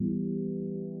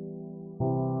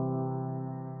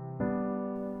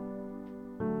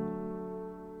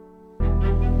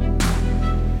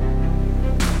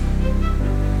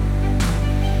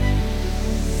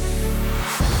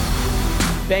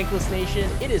Bankless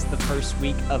Nation, it is the first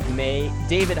week of May.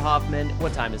 David Hoffman,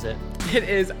 what time is it? It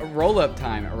is roll-up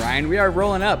time, Ryan. We are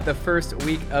rolling up the first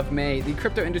week of May. The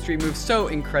crypto industry moves so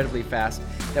incredibly fast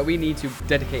that we need to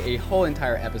dedicate a whole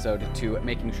entire episode to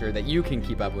making sure that you can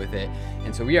keep up with it.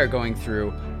 And so we are going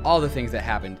through all the things that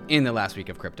happened in the last week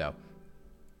of crypto.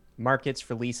 Markets,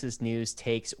 releases, news,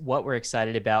 takes, what we're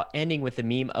excited about, ending with the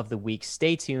meme of the week.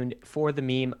 Stay tuned for the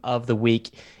meme of the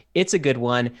week. It's a good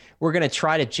one. We're going to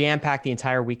try to jam-pack the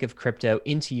entire week of crypto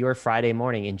into your Friday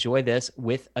morning. Enjoy this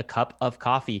with a cup of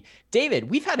coffee. David,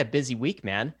 we've had a busy week,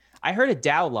 man. I heard a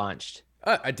DAO launched.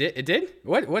 It did?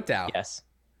 What DAO? Yes,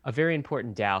 a very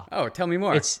important DAO. Oh, tell me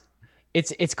more. It's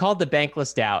called the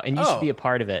Bankless DAO, and you should be a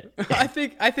part of it. I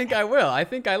think I will. I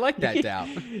think I like that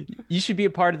DAO. You should be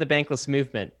a part of the Bankless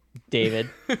movement, David.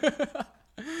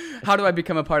 How do I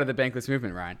become a part of the Bankless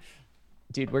movement, Ryan?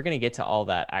 Dude, we're going to get to all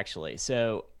that, actually.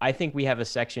 So I think we have a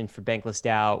section for Bankless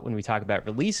DAO when we talk about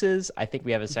releases. I think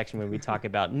we have a section when we talk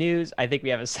about news. I think we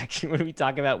have a section when we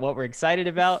talk about what we're excited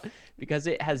about, because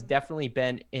it has definitely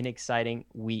been an exciting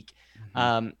week.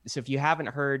 So if you haven't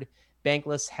heard,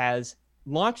 Bankless has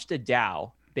launched a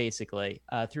DAO, basically,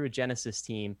 through a Genesis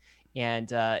team. And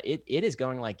it is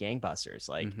going like gangbusters.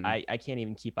 Like I can't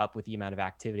even keep up with the amount of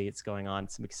activity that's going on.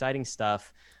 Some exciting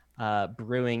stuff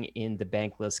brewing in the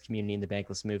Bankless community, in the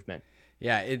Bankless movement.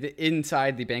 Yeah,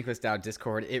 inside the Bankless DAO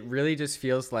Discord, it really just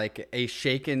feels like a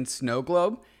shaken snow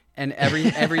globe, and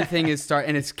everything is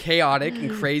and it's chaotic and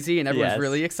crazy, and everyone's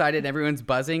really excited, everyone's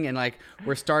buzzing, and like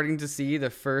we're starting to see the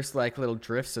first like little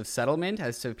drifts of settlement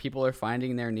as to people are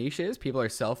finding their niches, people are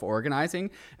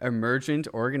self-organizing, emergent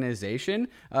organization.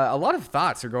 A lot of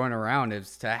thoughts are going around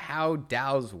as to how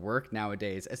DAOs work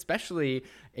nowadays, especially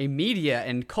a media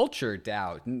and culture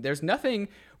DAO. There's nothing.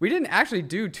 We didn't actually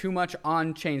do too much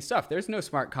on-chain stuff. There's no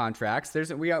smart contracts.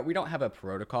 We don't have a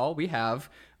protocol. We have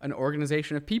an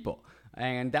organization of people.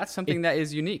 And that's something that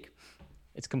is unique.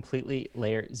 It's completely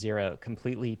layer zero,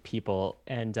 completely people.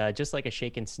 And just like a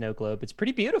shaken snow globe, it's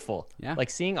pretty beautiful. Yeah. Like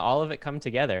seeing all of it come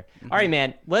together. All right,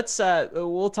 man,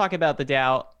 we'll talk about the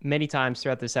DAO many times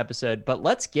throughout this episode, but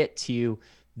let's get to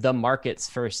the markets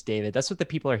first, David. That's what the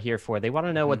people are here for. They want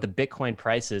to know what the Bitcoin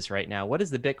price is right now. What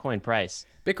is the Bitcoin price?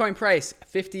 Bitcoin price,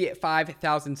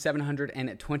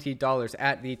 $55,720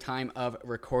 at the time of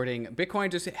recording. Bitcoin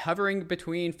just hovering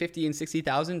between $50,000 and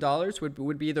 $60,000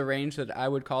 would be the range that I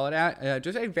would call it at.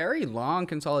 Just a very long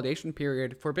consolidation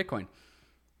period for Bitcoin.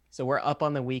 So we're up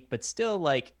on the week, but still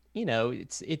like, you know,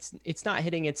 it's not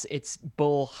hitting its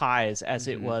bull highs as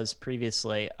it was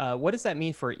previously. What does that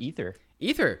mean for Ether?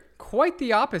 Ether, quite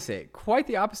the opposite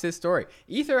story.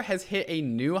 Ether has hit a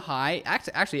new high,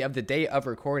 actually of the day of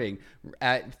recording,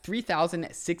 at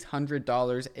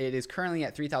 $3,600. It is currently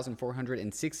at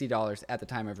 $3,460 at the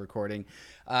time of recording.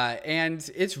 And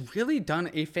it's really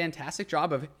done a fantastic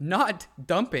job of not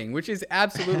dumping, which is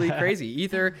absolutely crazy.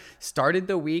 Ether started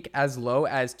the week as low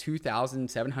as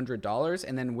 $2,700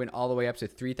 and then went all the way up to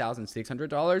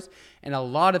 $3,600. And a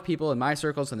lot of people in my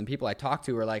circles and the people I talk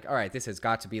to were like, all right, this has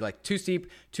got to be like too steep,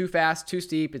 too fast, too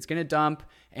steep. It's going to dump.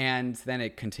 And then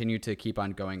it continued to keep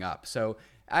on going up. So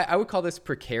I would call this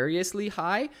precariously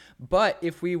high, but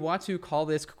if we want to call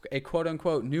this a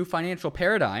quote-unquote new financial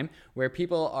paradigm where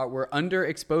people were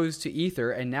underexposed to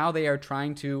Ether and now they are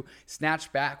trying to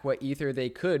snatch back what Ether they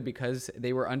could because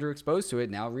they were underexposed to it,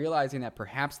 now realizing that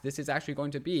perhaps this is actually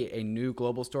going to be a new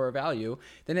global store of value,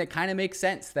 then it kind of makes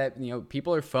sense that, you know,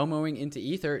 people are FOMOing into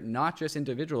Ether, not just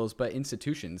individuals, but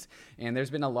institutions. And there's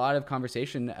been a lot of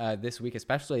conversation this week,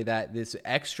 especially that this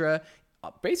extra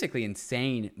basically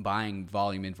insane buying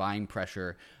volume and buying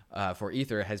pressure for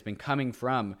Ether has been coming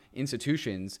from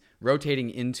institutions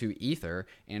rotating into Ether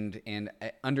and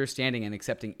understanding and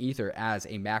accepting Ether as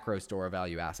a macro store of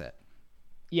value asset.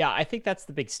 Yeah, I think that's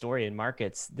the big story in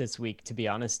markets this week, to be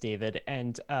honest, David.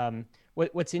 And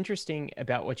what's interesting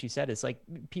about what you said is like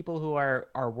people who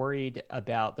are worried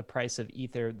about the price of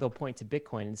Ether, they'll point to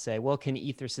Bitcoin and say, well, can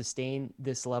Ether sustain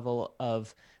this level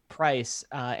of price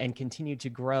and continue to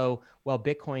grow while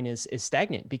Bitcoin is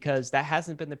stagnant? Because that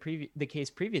hasn't been the case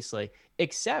previously,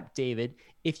 except, David,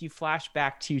 if you flash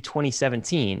back to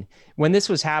 2017, when this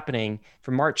was happening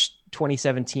from March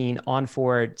 2017 on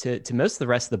forward to most of the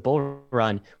rest of the bull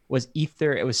run was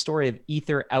Ether. It was a story of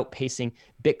Ether outpacing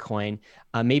Bitcoin.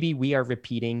 Maybe we are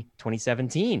repeating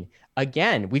 2017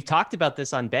 again. We've talked about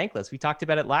this on Bankless. We talked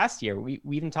about it last year. We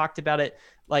even talked about it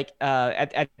like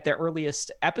at the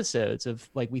earliest episodes of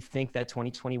like, we think that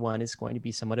 2021 is going to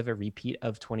be somewhat of a repeat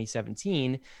of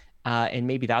 2017. And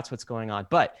maybe that's what's going on.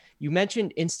 But you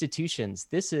mentioned institutions.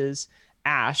 This is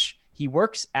Ash. He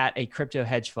works at a crypto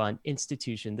hedge fund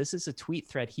institution. This is a tweet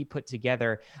thread he put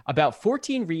together about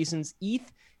 14 reasons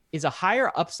ETH is a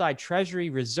higher upside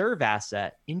treasury reserve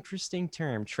asset. Interesting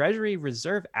term, treasury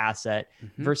reserve asset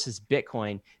versus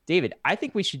Bitcoin. David, I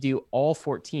think we should do all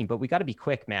 14, but we got to be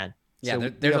quick, man. Yeah,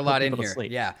 So there's a lot in here.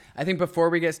 Yeah, I think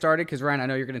before we get started, because Ryan, I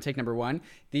know you're going to take number one.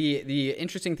 The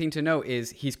interesting thing to note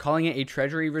is he's calling it a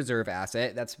treasury reserve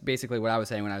asset. That's basically what I was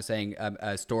saying when I was saying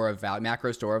a store of value,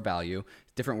 macro store of value.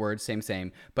 Different words,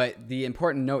 same. But the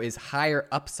important note is higher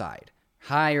upside.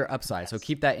 Yes. So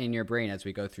keep that in your brain as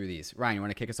we go through these. Ryan, you want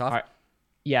to kick us off? All right.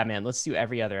 Yeah, man. Let's do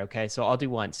every other. Okay, so I'll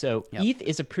do one. So ETH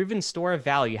is a proven store of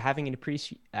value, having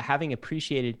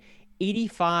appreciated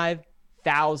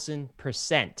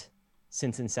 85,000%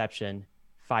 since inception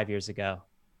 5 years ago,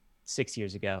 6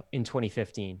 years ago, in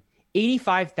 2015.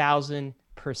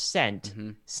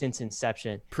 85,000% since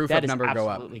inception. Proof of number go up. That is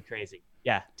absolutely crazy.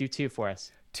 Yeah, do two for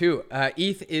us. Two,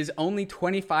 ETH is only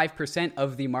 25%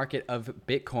 of the market of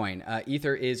Bitcoin.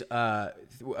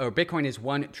 Bitcoin is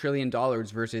 $1 trillion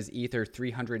versus Ether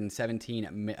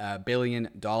 $317 billion.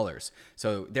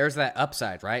 So there's that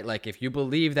upside, right? Like if you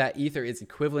believe that Ether is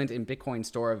equivalent in Bitcoin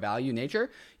store of value nature,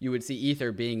 you would see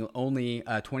Ether being only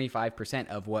 25%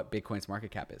 of what Bitcoin's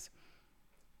market cap is.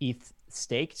 ETH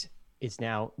staked is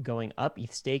now going up.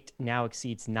 ETH staked now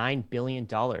exceeds $9 billion.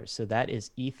 So that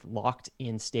is ETH locked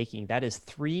in staking. That is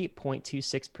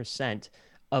 3.26%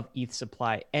 of ETH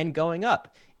supply and going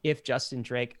up if Justin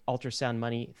Drake ultrasound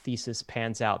money thesis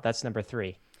pans out. That's number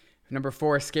three. Number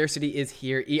four, scarcity is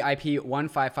here. EIP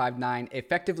 1559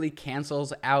 effectively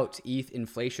cancels out ETH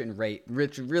inflation rate,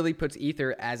 which really puts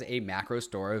Ether as a macro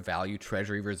store of value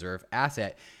treasury reserve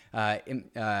asset.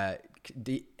 It deletes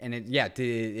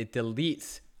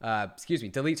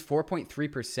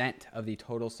 4.3% of the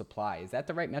total supply. Is that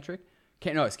the right metric?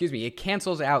 It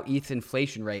cancels out ETH's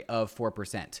inflation rate of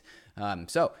 4%.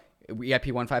 So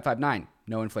EIP 1559,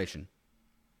 no inflation.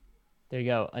 There you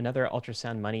go. Another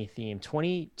ultrasound money theme.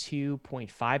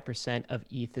 22.5% of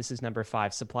ETH. This is number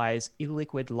five. Supplies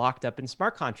illiquid locked up in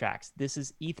smart contracts. This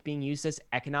is ETH being used as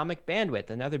economic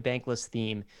bandwidth. Another bankless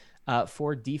theme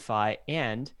for DeFi.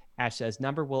 And Ash says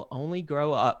number will only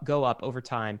go up over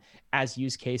time as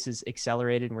use cases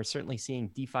accelerated. And we're certainly seeing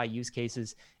DeFi use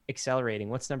cases accelerating.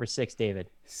 What's number six, David?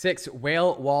 Six,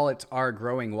 whale wallets are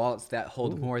growing. Wallets that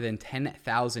hold more than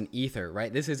 10,000 Ether,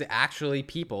 right? This is actually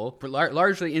people,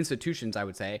 largely institutions, I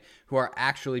would say, who are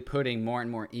actually putting more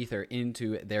and more Ether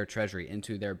into their treasury,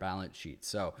 into their balance sheet.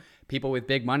 So people with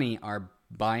big money are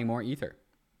buying more Ether.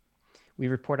 We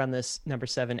report on this, number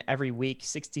seven, every week.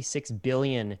 66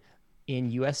 billion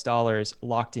in US dollars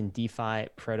locked in DeFi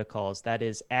protocols. That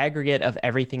is aggregate of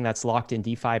everything that's locked in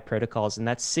DeFi protocols. And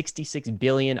that's 66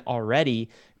 billion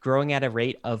already, growing at a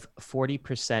rate of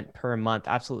 40% per month.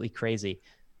 Absolutely crazy.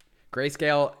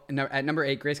 Grayscale, at number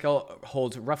 8, Grayscale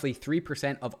holds roughly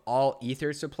 3% of all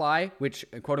Ether supply, which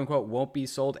quote unquote won't be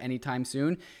sold anytime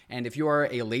soon. And if you are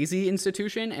a lazy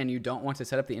institution and you don't want to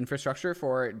set up the infrastructure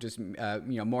for just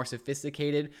more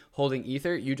sophisticated holding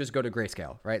Ether, you just go to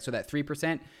Grayscale, right? So that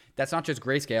 3%, that's not just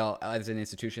Grayscale as an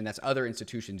institution, that's other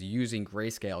institutions using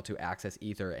Grayscale to access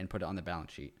Ether and put it on the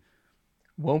balance sheet.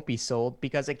 Won't be sold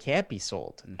because it can't be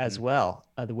sold as well,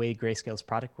 the way Grayscale's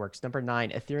product works. Number 9,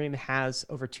 Ethereum has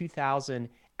over 2,000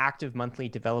 active monthly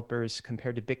developers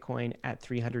compared to Bitcoin at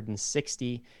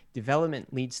 360.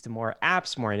 Development leads to more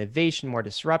apps, more innovation, more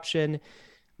disruption.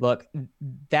 Look,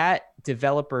 that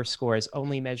developer score is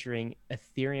only measuring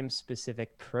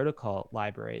Ethereum-specific protocol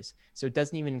libraries. So it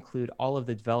doesn't even include all of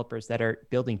the developers that are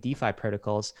building DeFi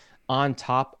protocols on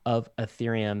top of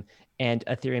Ethereum. And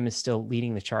Ethereum is still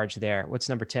leading the charge there. What's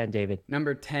number 10, David?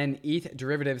 Number 10, ETH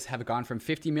derivatives have gone from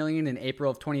 50 million in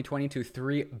April of 2020 to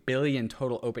 3 billion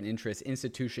total open interest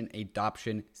institution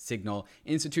adoption signal.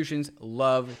 Institutions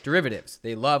love derivatives.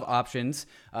 They love options.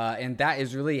 And that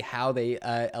is really how they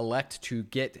elect to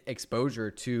get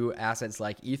exposure to assets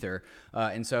like Ether.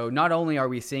 And so not only are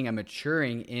we seeing a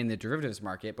maturing in the derivatives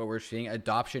market, but we're seeing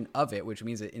adoption of it, which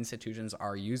means that institutions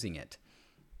are using it.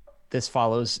 This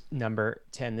follows number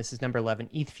 10. This is number 11.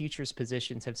 ETH futures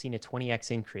positions have seen a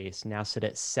 20x increase, now sit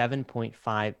at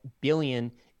 7.5 billion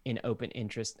in open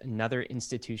interest, another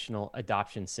institutional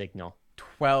adoption signal.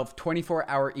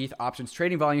 24-hour ETH options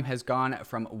trading volume has gone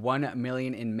from 1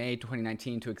 million in May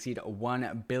 2019 to exceed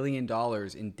 $1 billion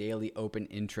in daily open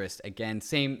interest. Again,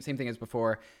 same thing as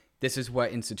before. This is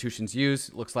what institutions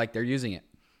use. Looks like they're using it.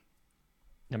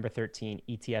 Number 13,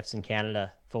 ETFs in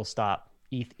Canada, full stop.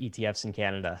 ETH ETFs in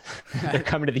Canada. They're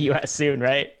coming to the US soon,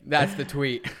 right? That's the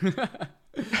tweet.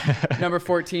 Number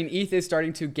 14, ETH is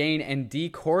starting to gain and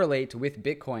decorrelate with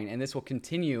Bitcoin, and this will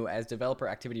continue as developer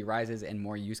activity rises and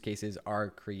more use cases are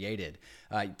created.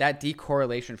 That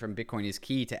decorrelation from Bitcoin is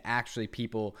key to actually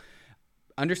people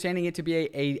understanding it to be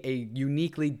a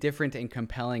uniquely different and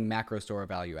compelling macro store of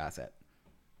value asset.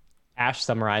 Ash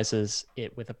summarizes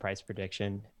it with a price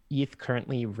prediction. ETH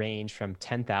currently range from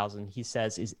 10,000, he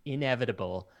says, is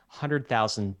inevitable.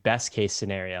 100,000 best case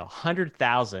scenario.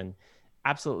 100,000,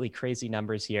 absolutely crazy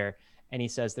numbers here. And he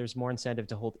says there's more incentive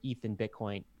to hold ETH than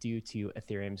Bitcoin due to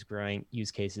Ethereum's growing use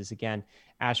cases. Again,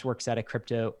 Ash works at a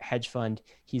crypto hedge fund.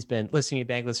 He's been listening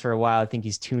to Bankless for a while. I think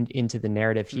he's tuned into the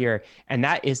narrative here. And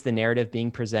that is the narrative being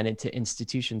presented to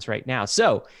institutions right now.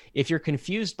 So if you're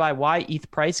confused by why ETH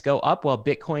price go up while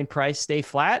Bitcoin price stay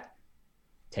flat,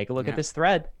 take a look at this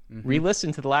thread.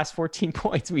 Re-listen to the last 14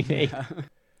 points we made.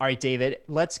 All right, David,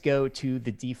 let's go to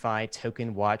the DeFi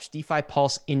token watch. DeFi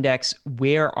Pulse Index,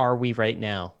 where are we right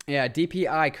now? Yeah,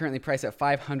 DPI currently priced at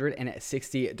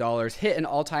 $560. Hit an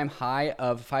all-time high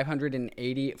of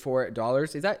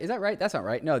 $584. Is that right? That's not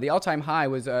right. No, the all-time high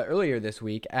was earlier this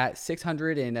week at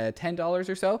 $610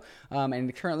 or so,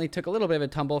 and currently took a little bit of a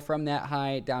tumble from that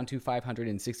high down to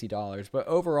 $560. But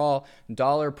overall,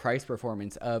 dollar price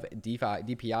performance of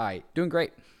DPI, doing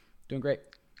great.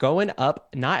 Going up,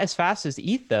 not as fast as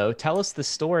ETH, though. Tell us the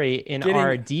story in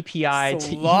our DPI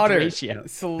to ETH ratio.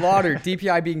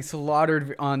 DPI being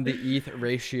slaughtered on the ETH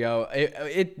ratio.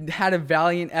 It had a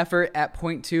valiant effort at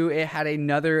 0.2. It had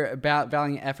another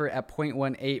valiant effort at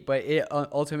 0.18, but it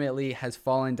ultimately has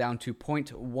fallen down to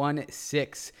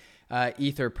 0.16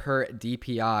 Ether per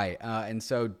DPI. And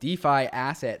so DeFi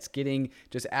assets getting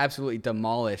just absolutely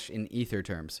demolished in Ether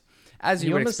terms. As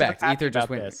you would expect, Ether just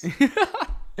went...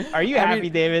 Are you happy,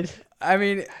 David? I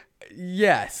mean,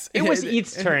 yes. It was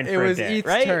ETH's turn. It was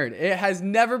ETH's turn. It has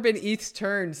never been ETH's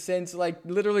turn since like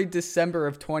literally December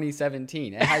of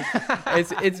 2017. It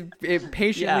has. it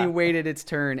patiently waited its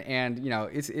turn, and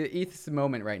it's ETH's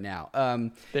moment right now.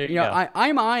 I'm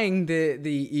eyeing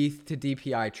the ETH to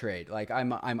DPI trade. Like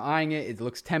I'm eyeing it. It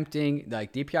looks tempting.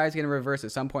 Like DPI is going to reverse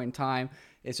at some point in time.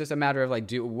 It's just a matter of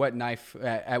like,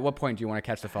 at what point do you want to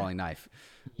catch the falling knife?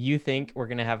 You think we're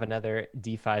going to have another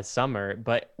DeFi summer,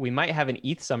 but we might have an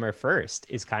ETH summer first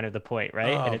is kind of the point,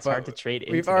 right? And it's hard to trade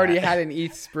into We've already had an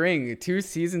ETH spring. 2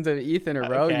 seasons of ETH in a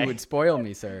row. You would spoil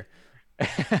me, sir.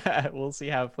 We'll see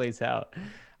how it plays out.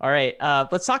 All right,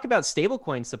 let's talk about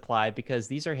stablecoin supply because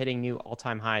these are hitting new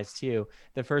all-time highs too.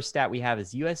 The first stat we have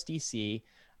is USDC,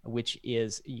 which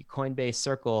is Coinbase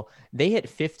Circle. They hit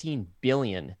 15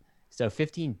 billion. So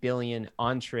 15 billion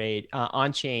on chain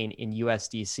in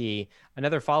USDC.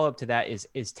 Another follow-up to that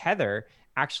is Tether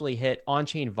actually hit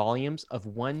on-chain volumes of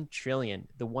 1 trillion,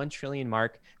 the 1 trillion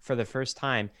mark for the first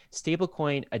time.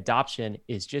 Stablecoin adoption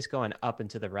is just going up and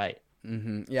to the right.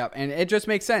 Yeah, and it just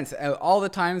makes sense. All the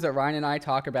times that Ryan and I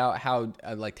talk about how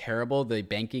terrible the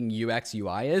banking UX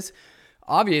UI is,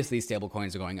 obviously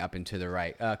stablecoins are going up and to the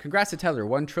right. Congrats to Tether,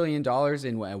 $1 trillion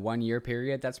in a 1 year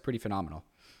period. That's pretty phenomenal.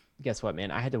 Guess what, man?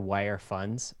 I had to wire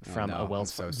funds from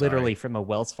literally from a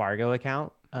Wells Fargo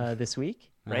account this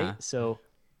week, right? So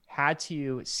had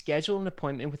to schedule an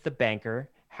appointment with the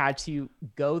banker, had to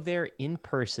go there in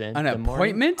person. An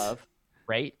appointment?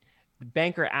 Right? The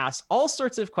banker asked all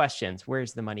sorts of questions.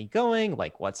 Where's the money going?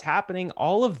 Like, what's happening?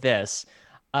 All of this.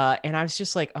 And I was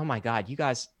just like, oh my God, you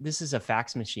guys, this is a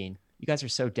fax machine. You guys are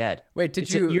so dead. Wait,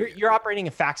 you're operating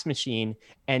a fax machine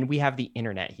and we have the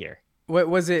internet here. What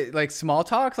was it, like small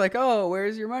talk? Like, oh,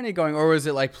 where's your money going? Or was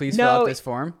it like, please fill out this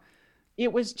form?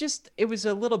 It was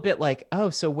a little bit like, oh,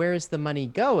 so where is the money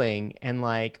going? And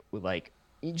like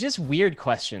just weird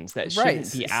questions that shouldn't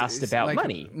be asked about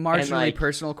money. Marginally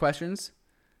personal questions.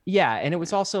 Yeah. And it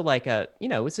was also like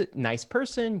it's a nice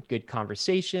person, good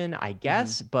conversation, I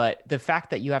guess. But the fact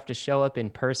that you have to show up in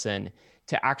person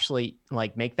to actually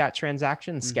like make that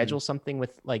transaction, schedule something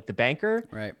with like the banker.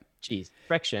 Right. Geez,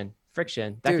 friction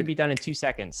that could be done in 2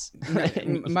 seconds.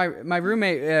 my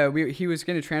roommate, he was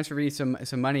going to transfer me some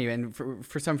money, and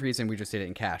for some reason we just did it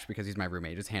in cash because he's my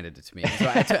roommate. He just handed it to me. So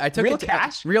I took real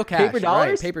cash, paper dollars,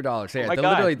 right, paper dollars. Yeah,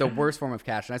 literally the worst form of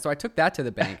cash. And so I took that to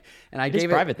the bank, and I gave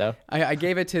it private though. I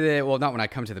gave it to not when I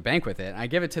come to the bank with it. I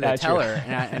gave it to the teller,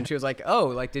 and she was like, "Oh,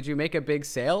 like did you make a big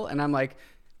sale?" And I'm like,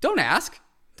 "Don't ask."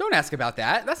 Don't ask about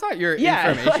that. That's not your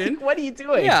information. Like, what are you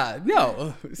doing? Yeah,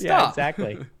 no, stop. Yeah,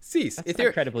 exactly. Cease.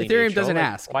 Ethereum doesn't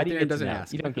ask. Why do you doesn't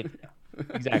ask? You don't get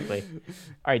exactly.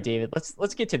 All right, David.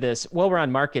 Let's get to this. While we're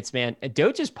on markets, man,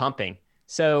 Doge is pumping.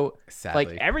 So, sadly,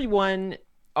 like everyone,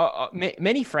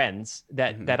 many friends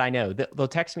that I know, they'll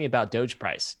text me about Doge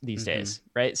price these days,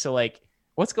 right? So, like,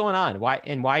 what's going on?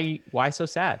 Why so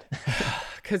sad?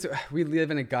 Because we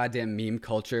live in a goddamn meme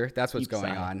culture. That's what's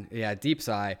going on. Yeah, deep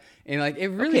sigh. And like, it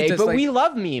really Okay, just but like, we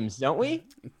love memes, don't we?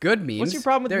 good memes. What's your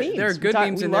problem with memes? There are good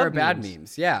memes and there are bad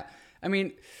memes. Yeah. I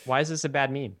mean, why is this a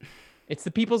bad meme? It's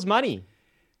the people's money,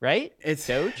 right? It's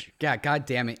Doge. Yeah, god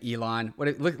damn it, Elon.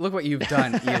 Look what you've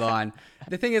done, Elon.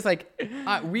 The thing is, like,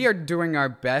 we are doing our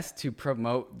best to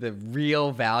promote the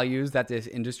real values that this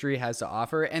industry has to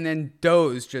offer, and then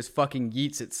Doge just fucking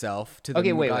yeets itself to the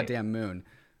goddamn moon.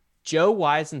 Joe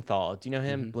Weisenthal, do you know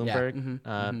him? Bloomberg.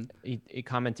 Yeah. A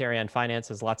commentary on finance,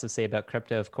 has lots to say about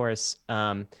crypto, of course.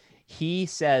 He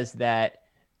says that,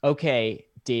 okay,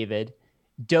 David,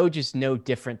 Doge is no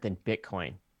different than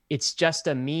Bitcoin. It's just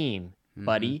a meme,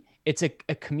 buddy. It's a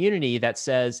community that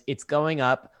says it's going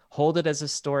up, hold it as a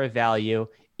store of value.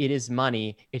 It is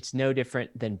money. It's no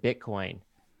different than Bitcoin.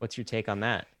 What's your take on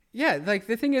that? Yeah, like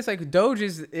the thing is, like, Doge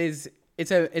is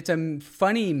it's a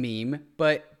funny meme,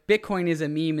 but Bitcoin is a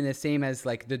meme in the same as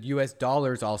like the US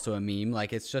dollar is also a meme.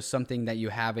 Like, it's just something that you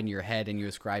have in your head and you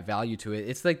ascribe value to it.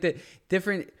 It's like the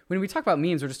different, when we talk about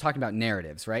memes, we're just talking about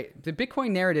narratives, right? The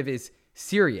Bitcoin narrative is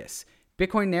serious.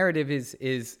 Bitcoin narrative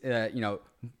is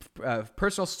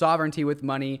personal sovereignty with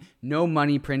money, no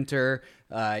money printer,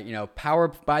 power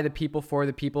by the people for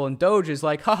the people. And Doge is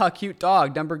like, haha, cute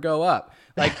dog, number go up.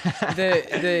 Like,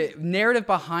 the narrative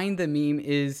behind the meme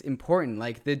is important.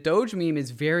 Like, the Doge meme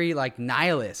is very like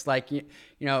nihilist, like, and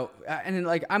then,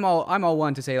 like, I'm all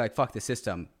one to say like fuck the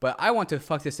system, but I want to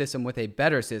fuck the system with a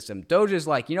better system. Doge is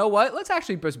like, you know what? Let's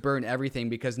actually just burn everything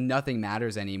because nothing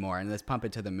matters anymore, and let's pump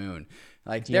it to the moon.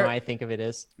 Like, do you know what I think of it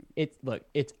as?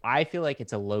 I feel like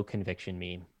it's a low conviction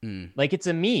meme. Like, it's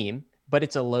a meme, but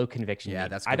it's a low conviction meme.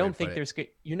 That's. I don't think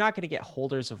you're not going to get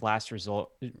holders of last resort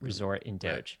in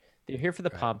Doge. Right. They're here for the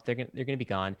pump. They're gonna be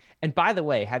gone. And by the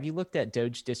way, have you looked at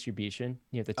Doge distribution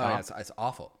near the top? Oh, yeah, it's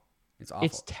awful. It's awful.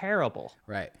 It's terrible.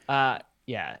 Right.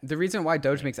 Yeah. The reason why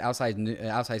Doge makes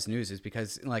outsized news is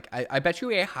because, like, I bet you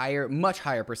much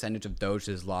higher percentage of Doge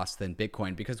is lost than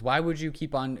Bitcoin, because why would you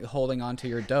keep on holding on to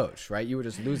your Doge, right? You would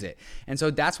just lose it. And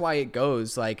so that's why it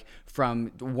goes like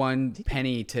from 1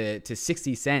 penny to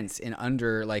 60 cents in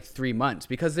under like 3 months,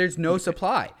 because there's no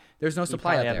supply. There's no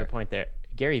supply out there. You have a point there.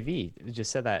 Gary Vee just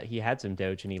said that he had some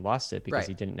Doge and he lost it because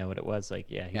he didn't know what it was. Like,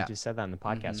 he just said that on the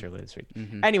podcast earlier this week.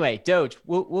 Anyway, Doge,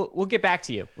 we'll get back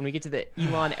to you when we get to the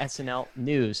Elon SNL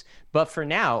news. But for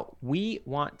now, we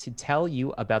want to tell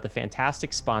you about the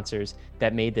fantastic sponsors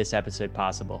that made this episode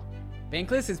possible.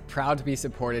 Bankless is proud to be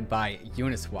supported by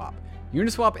Uniswap.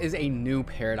 Uniswap is a new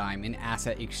paradigm in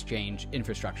asset exchange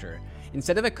infrastructure.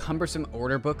 Instead of a cumbersome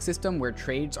order book system where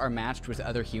trades are matched with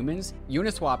other humans,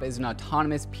 Uniswap is an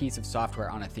autonomous piece of software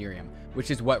on Ethereum,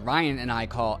 which is what Ryan and I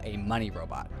call a money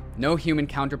robot. No human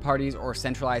counterparties or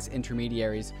centralized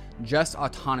intermediaries, just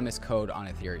autonomous code on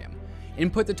Ethereum.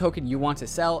 Input the token you want to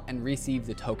sell and receive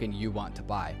the token you want to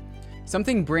buy.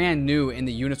 Something brand new in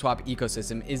the Uniswap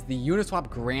ecosystem is the Uniswap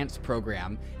Grants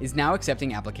program is now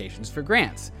accepting applications for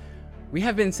grants. We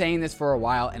have been saying this for a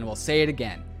while and we'll say it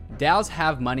again. DAOs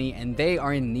have money and they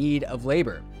are in need of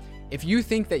labor. If you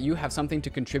think that you have something to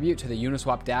contribute to the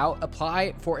Uniswap DAO,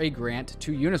 apply for a grant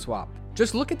to Uniswap.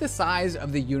 Just look at the size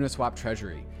of the Uniswap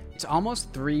treasury. It's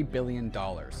almost $3 billion.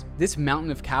 This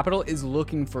mountain of capital is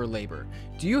looking for labor.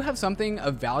 Do you have something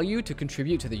of value to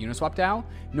contribute to the Uniswap DAO?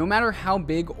 No matter how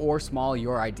big or small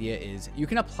your idea is, you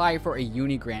can apply for a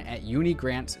uni grant at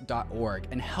unigrants.org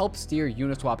and help steer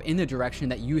Uniswap in the direction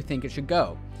that you think it should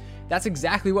go. That's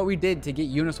exactly what we did to get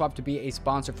Uniswap to be a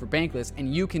sponsor for Bankless,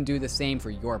 and you can do the same for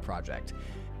your project.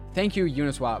 Thank you,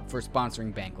 Uniswap, for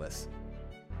sponsoring Bankless.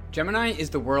 Gemini is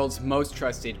the world's most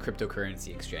trusted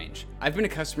cryptocurrency exchange. I've been a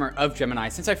customer of Gemini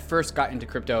since I first got into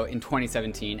crypto in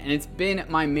 2017, and it's been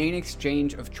my main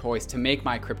exchange of choice to make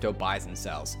my crypto buys and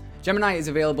sells. Gemini is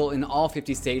available in all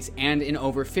 50 states and in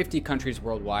over 50 countries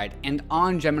worldwide, and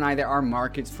on Gemini there are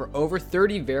markets for over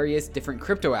 30 various different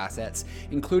crypto assets,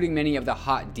 including many of the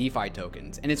hot DeFi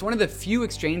tokens, and it's one of the few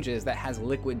exchanges that has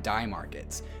liquid DAI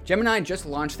markets. Gemini just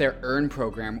launched their Earn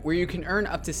program, where you can earn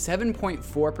up to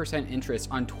 7.4% interest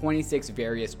on 26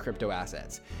 various crypto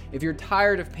assets. If you're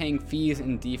tired of paying fees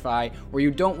in DeFi, or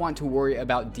you don't want to worry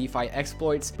about DeFi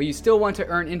exploits, but you still want to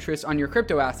earn interest on your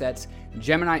crypto assets,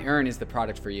 Gemini Earn is the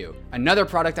product for you. Another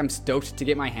product I'm stoked to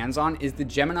get my hands on is the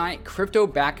Gemini Crypto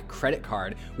Back Credit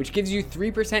Card, which gives you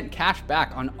 3% cash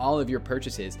back on all of your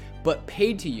purchases, but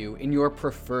paid to you in your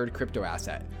preferred crypto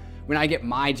asset. When I get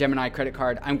my Gemini credit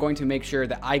card, I'm going to make sure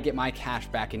that I get my cash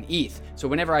back in ETH. So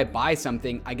whenever I buy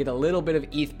something, I get a little bit of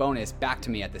ETH bonus back to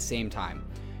me at the same time.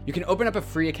 You can open up a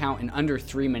free account in under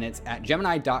 3 minutes at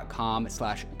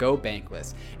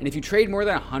gemini.com/gobankless. And if you trade more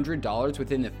than $100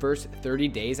 within the first 30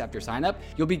 days after sign up,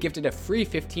 you'll be gifted a free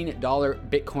 $15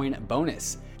 Bitcoin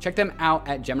bonus. Check them out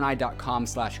at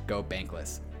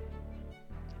gemini.com/gobankless.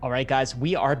 All right, guys,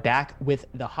 we are back with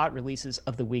the hot releases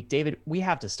of the week. David, we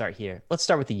have to start here. Let's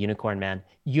start with the unicorn, man.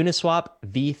 Uniswap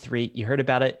V3. You heard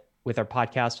about it with our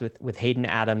podcast with Hayden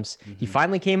Adams. He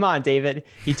finally came on, David.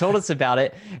 He told us about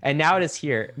it, and now it is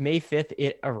here. May 5th,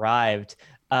 it arrived.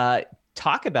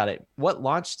 Talk about it. What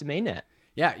launched to mainnet?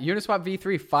 Yeah, Uniswap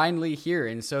V3 finally here.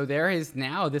 And so there is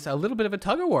now a little bit of a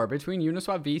tug of war between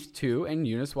Uniswap V2 and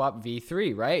Uniswap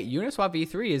V3, right? Uniswap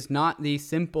V3 is not the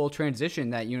simple transition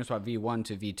that Uniswap V1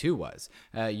 to V2 was.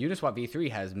 Uniswap V3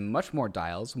 has much more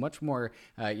dials, much more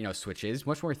switches,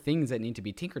 much more things that need to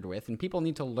be tinkered with, and people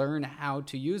need to learn how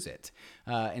to use it.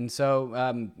 And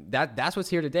so that's what's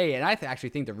here today. And I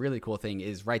actually think the really cool thing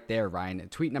is right there, Ryan.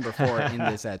 Tweet number 4 in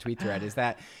this tweet thread is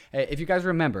that if you guys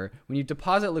remember, when you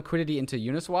deposit liquidity into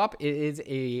Uniswap,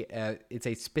 it's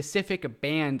a specific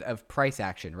band of price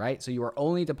action, right? So you are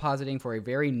only depositing for a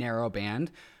very narrow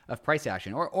band of price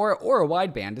action, or a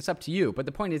wide band. It's up to you. But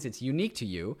the point is, it's unique to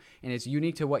you, and it's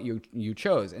unique to what you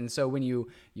chose. And so when you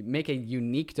make a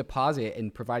unique deposit in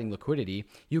providing liquidity,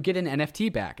 you get an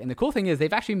NFT back. And the cool thing is,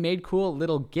 they've actually made cool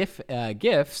little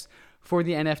GIFs for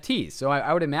the NFTs. So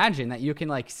I would imagine that you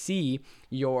can see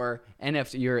your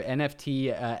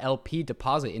NFT LP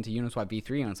deposit into Uniswap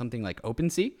V3 on something like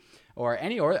OpenSea or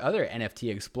any other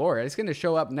NFT Explorer. It's going to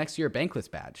show up next to your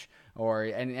Bankless badge or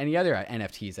any other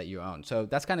NFTs that you own. So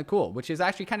that's kind of cool, which is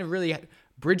actually kind of really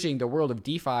bridging the world of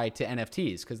DeFi to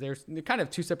NFTs, because they're kind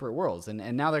of two separate worlds,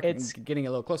 and now they're getting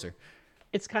a little closer.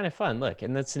 It's kind of fun. Look,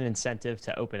 and that's an incentive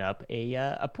to open up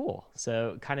a pool.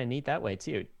 So kind of neat that way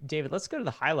too. David, let's go to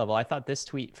the high level. I thought this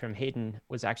tweet from Hayden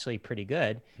was actually pretty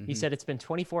good. He said it's been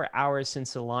 24 hours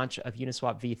since the launch of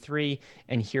Uniswap V3,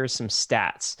 and here's some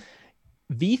stats.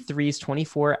 V3's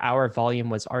 24-hour volume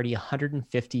was already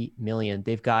 150 million.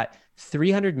 They've got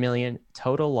 300 million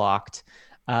total locked.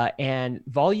 And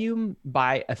volume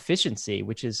by efficiency,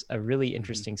 which is a really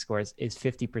interesting score, is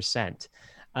 50%.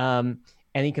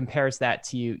 And he compares that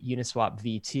to Uniswap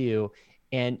V2.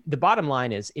 And the bottom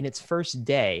line is, in its first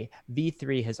day,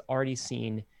 V3 has already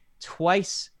seen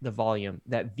twice the volume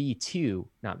that V2,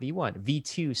 not V1,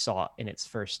 V2 saw in its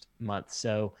first month.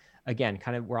 So again,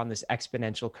 kind of we're on this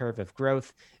exponential curve of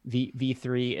growth.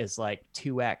 V3 is like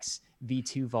 2x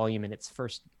V2 volume in its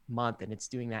first month, and it's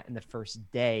doing that in the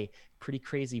first day. Pretty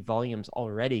crazy volumes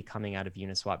already coming out of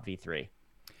Uniswap V3.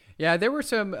 Yeah, there were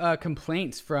some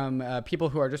complaints from people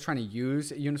who are just trying to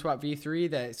use Uniswap V3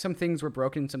 that some things were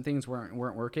broken, some things weren't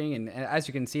working. And as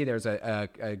you can see, there's a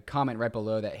comment right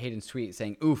below that Hayden's tweet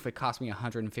saying, "Oof, it cost me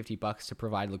 $150 to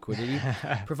provide liquidity."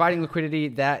 Providing liquidity,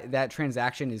 that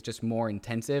transaction is just more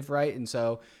intensive, right? And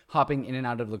so hopping in and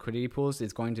out of liquidity pools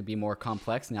is going to be more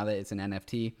complex now that it's an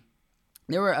NFT.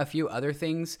 There were a few other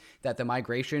things that the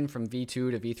migration from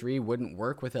V2 to V3 wouldn't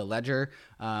work with a ledger,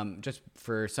 just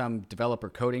for some developer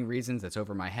coding reasons. That's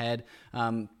over my head.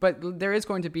 But there is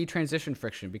going to be transition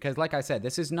friction because, like I said,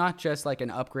 this is not just like an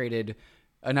upgraded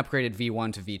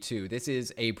V1 to V2. This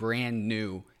is a brand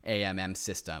new AMM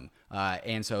system.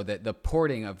 And so the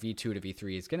porting of V2 to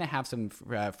V3 is going to have some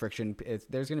friction.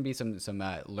 There's going to be some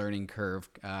learning curve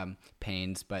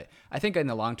pains, but I think in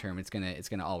the long term, it's going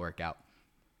to all work out.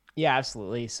 Yeah,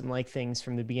 absolutely. Some things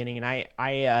from the beginning. And I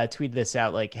tweeted this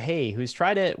out like, hey, who's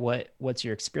tried it? What's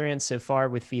your experience so far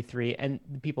with V3? And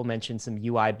people mentioned some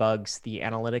UI bugs. The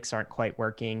analytics aren't quite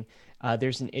working.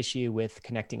 There's an issue with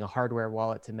connecting a hardware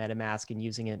wallet to MetaMask and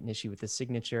using it, an issue with the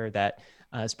signature that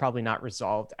is probably not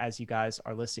resolved as you guys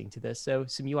are listening to this. So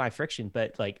some UI friction,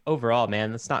 but overall,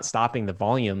 man, that's not stopping the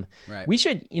volume. Right. We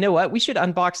should, we should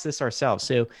unbox this ourselves.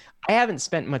 So I haven't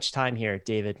spent much time here,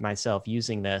 David, myself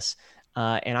using this.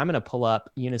 And I'm going to pull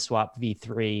up Uniswap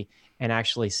V3 and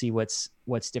actually see what's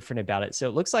different about it. So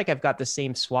it looks like I've got the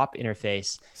same swap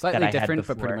interface. Slightly different,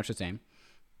 but pretty much the same.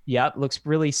 Yeah, it looks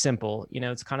really simple.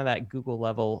 It's kind of that Google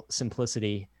level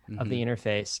simplicity of the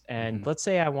interface. And let's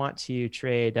say I want to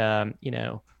trade,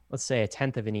 let's say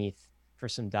 1/10 of an ETH for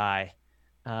some DAI.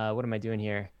 What am I doing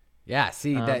here? Yeah,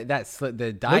 see the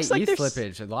DAI ETH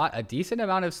slippage, a decent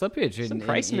amount of slippage, some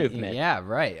price movement. Yeah,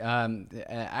 right.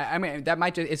 I mean, that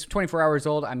might it's 24 hours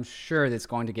old. I'm sure that's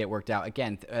going to get worked out.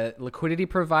 Again, liquidity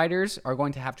providers are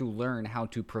going to have to learn how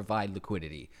to provide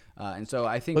liquidity, and so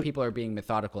I think people are being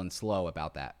methodical and slow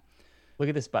about that. Look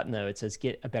at this button though. It says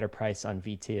get a better price on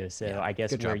V2. So yeah, I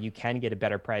guess where you can get a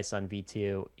better price on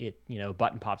V2, it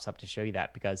button pops up to show you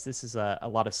that, because this is a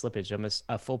lot of slippage, almost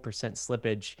a full %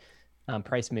 slippage.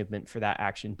 Price movement for that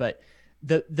action. But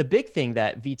the big thing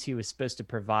that V2 was supposed to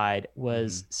provide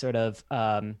was sort of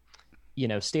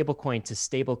stablecoin to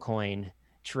stablecoin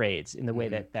trades in the way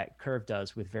that that curve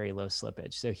does with very low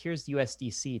slippage. So here's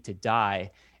USDC to DAI,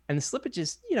 and the slippage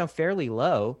is fairly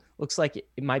low. Looks like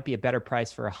it might be a better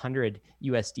price for 100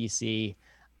 USDC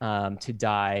to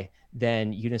DAI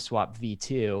than Uniswap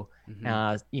V2.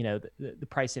 The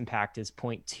price impact is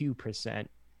 0.2%,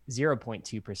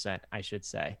 0.2%, I should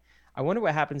say. I wonder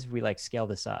what happens if we scale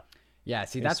this up. Yeah,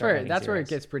 see, that's where it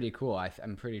gets pretty cool.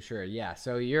 I'm pretty sure. Yeah,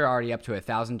 so you're already up to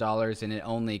 $1,000, and it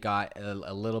only got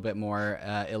a little bit more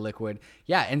illiquid.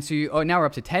 Yeah, and so now we're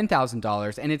up to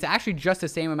 $10,000, and it's actually just the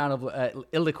same amount of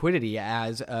illiquidity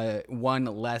as one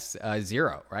less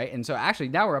zero, right? And so actually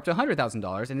now we're up to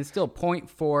 $100,000, and it's still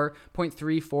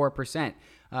 0.34%.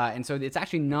 And so it's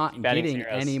actually not getting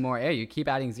any more. Yeah, you keep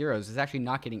adding zeros. It's actually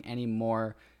not getting any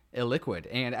more illiquid,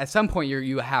 and at some point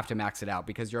you have to max it out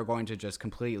because you're going to just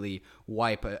completely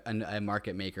wipe a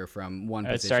market maker from one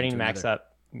position starting to to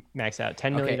max out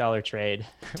 $10 million trade.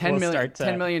 $10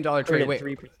 million trade. Wait,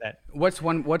 3%. What's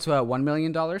 $1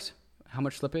 million? How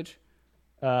much slippage?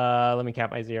 Let me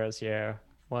count my zeros here.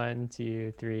 1,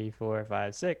 2, 3, 4,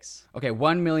 5, 6. Okay,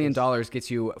 $1 million gets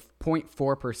you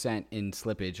 0.4% in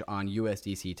slippage on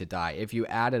USDC to DAI. If you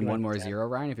add in one more zero,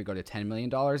 Ryan, if you go to $10 million,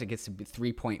 it gets to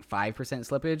 3.5%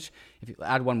 slippage. If you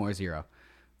add one more zero,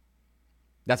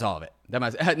 that's all of it. That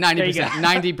must 90%,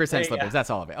 90% slippage. That's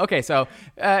all of it. Okay, so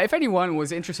if anyone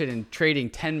was interested in trading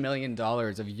 $10 million of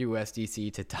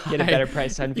USDC to DAI, get a better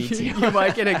price on V2. You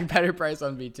might get a better price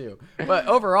on V2. But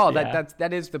overall,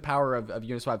 that is the power of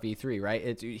Uniswap V3, right?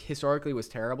 It historically was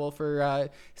terrible for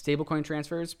stablecoin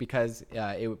transfers because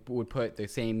it would put the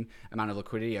same amount of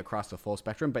liquidity across the full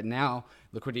spectrum. But now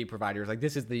liquidity providers,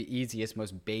 this is the easiest,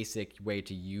 most basic way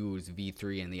to use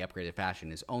V3 in the upgraded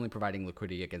fashion, is only providing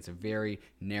liquidity against a very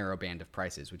narrow band of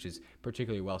prices, which is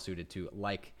particularly well suited to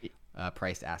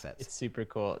priced assets. It's super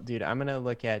cool, dude. I'm gonna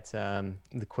look at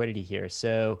liquidity here.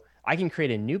 So I can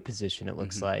create a new position. It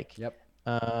looks like. Yep.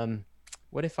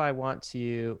 What if I want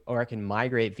to, or I can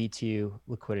migrate V2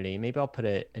 liquidity? Maybe I'll put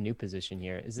a new position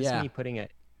here. Is this me creating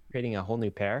a whole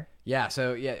new pair? Yeah.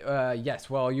 So yes.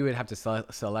 Well, you would have to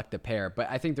select a pair, but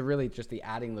I think the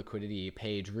adding liquidity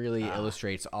page really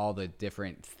illustrates all the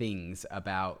different things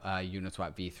about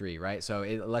Uniswap V3, right? So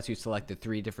it lets you select the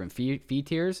 3 different fee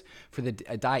tiers for the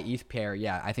DAI ETH pair.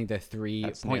 Yeah, I think the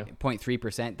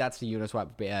 3.3%. That's the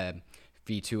Uniswap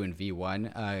V2 and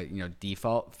V1,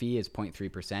 default fee is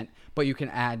 0.3%, but you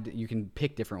can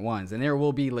pick different ones, and there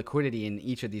will be liquidity in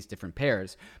each of these different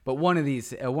pairs. But one of the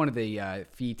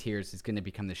fee tiers is going to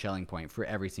become the Schelling point for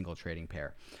every single trading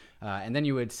pair, and then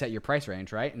you would set your price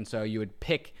range, right? And so you would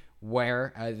pick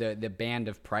where the band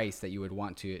of price that you would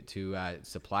want to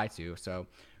supply to. So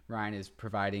Ryan is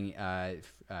providing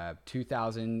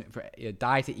 2,000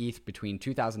 DAI to ETH between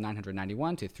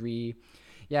 2,991 to 3.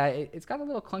 Yeah, it's got a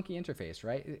little clunky interface,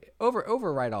 right?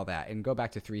 Overwrite all that and go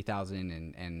back to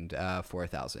 3,000 and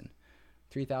 4,000.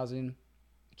 3,000.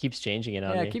 Keeps changing it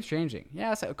on me. Yeah, it keeps changing.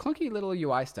 Yeah, it's a clunky little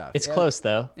UI stuff. It's close,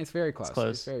 though. It's very close.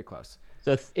 It's very close.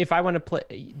 So if I want to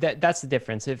play, that's the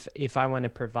difference. If I want to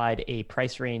provide a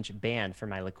price range band for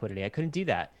my liquidity, I couldn't do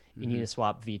that in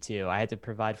Uniswap V2. I had to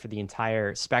provide for the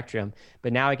entire spectrum,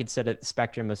 but now I could set a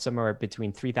spectrum of somewhere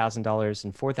between $3,000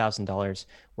 and $4,000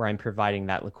 where I'm providing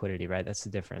that liquidity, right? That's the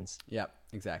difference. Yep,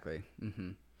 exactly.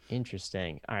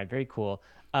 Interesting. All right, very cool.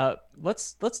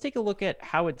 Let's take a look at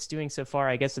how it's doing so far,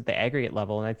 I guess, at the aggregate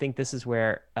level. And I think this is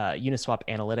where Uniswap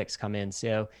analytics come in.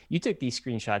 So you took these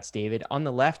screenshots, David. On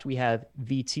the left, we have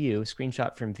V2,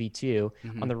 screenshot from V2.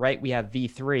 On the right, we have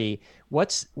V3.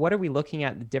 What are we looking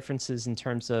at the differences in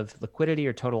terms of liquidity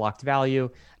or total locked value,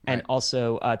 and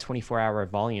also 24-hour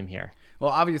volume here? Well,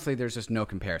 obviously, there's just no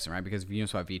comparison, right? Because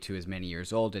Uniswap V2 is many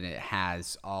years old, and it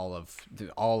has all of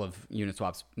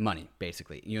Uniswap's money,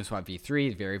 basically. Uniswap V3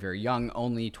 is very, very young,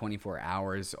 only 24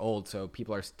 hours old, so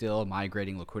people are still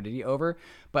migrating liquidity over.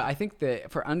 But I think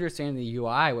that for understanding the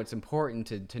UI, what's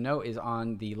important to note is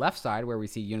on the left side, where we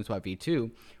see Uniswap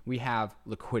V2, we have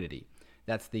liquidity.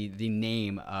 That's the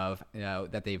name of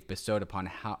that they've bestowed upon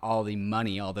all the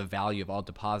money, all the value of all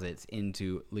deposits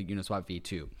into Uniswap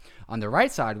V2. On the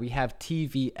right side, we have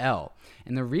TVL.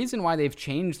 And the reason why they've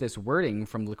changed this wording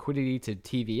from liquidity to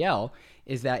TVL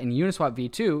is that in Uniswap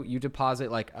V2, you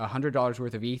deposit like $100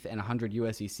 worth of ETH and 100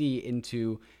 USDC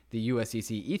into the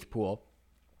USDC ETH pool.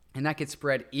 And that gets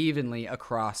spread evenly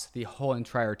across the whole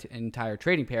entire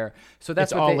trading pair. So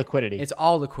that's all liquidity. It's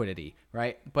all liquidity,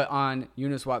 right? But on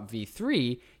Uniswap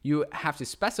V3, you have to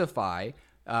specify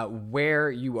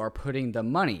where you are putting the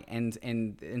money,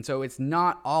 and so it's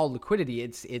not all liquidity.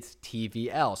 It's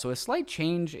TVL. So a slight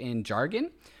change in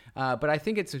jargon, but I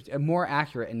think it's more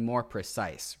accurate and more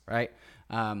precise, right?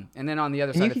 And then on the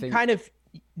other And side you of can things, kind of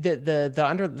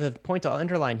the point to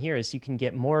underline here is you can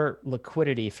get more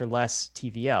liquidity for less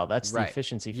TVL. That's the right?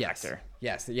 efficiency Yes. factor.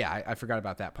 Yes. Yeah. I forgot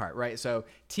about that part. Right. So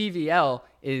TVL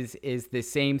is the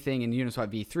same thing in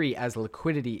Uniswap v3 as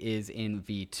liquidity is in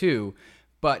v2,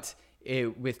 but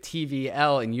with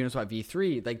TVL and Uniswap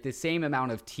v3, like the same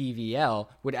amount of TVL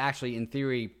would actually, in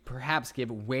theory, perhaps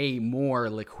give way more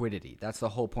liquidity. That's the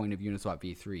whole point of Uniswap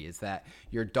v3, is that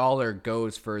your dollar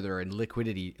goes further in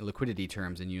liquidity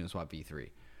terms in Uniswap v3.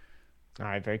 All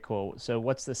right, very cool. So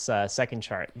what's this second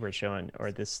chart we're showing,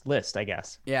 or this list, I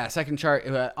guess? Yeah, second chart,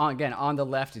 again, on the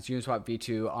left is Uniswap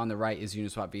v2, on the right is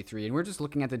Uniswap v3, and we're just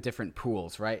looking at the different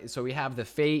pools, right? So we have the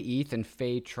Fei ETH and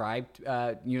Fei Tribe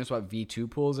Uniswap v2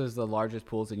 pools as the largest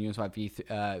pools in Uniswap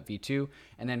v2,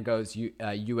 and then goes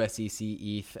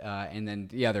USDC ETH, and then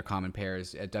the other common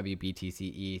pairs,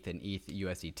 WBTC ETH and ETH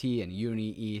USDT and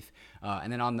Uni ETH,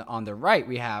 and then on the right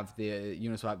we have the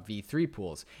Uniswap v3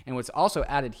 pools. And what's also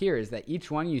added here is that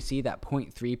each one you see that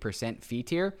 0.3% fee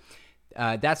tier.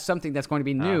 That's something that's going to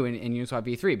be new in Uniswap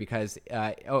v3, because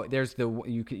there's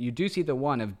you do see the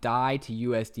one of DAI to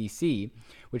USDC,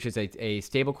 which is a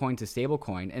stablecoin to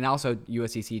stablecoin, and also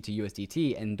USDC to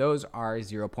USDT, and those are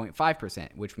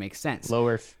 0.5%, which makes sense.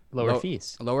 Lower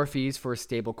fees. Lower fees for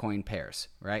stablecoin pairs,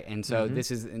 right? And so this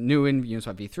is new in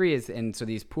Uniswap v3, and so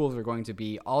these pools are going to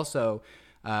be also.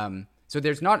 So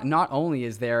there's not only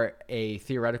is there a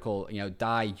theoretical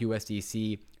DAI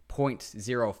USDC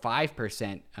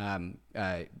 0.05%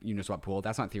 Uniswap pool.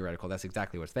 That's not theoretical. That's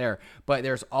exactly what's there. But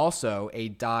there's also a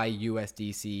DAI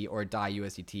USDC or DAI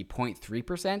USDT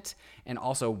 0.3% and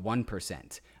also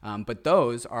 1%. But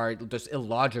those are just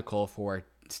illogical for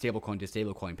stablecoin to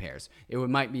stablecoin pairs. It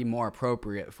might be more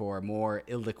appropriate for more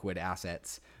illiquid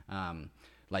assets.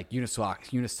 Like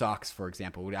Unisox, for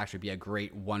example, would actually be a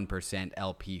great 1%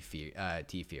 LP fee,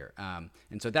 T-fear.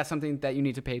 And so that's something that you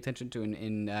need to pay attention to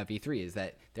in V3, is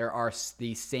that there are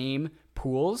the same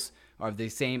pools of the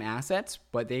same assets,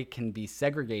 but they can be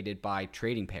segregated by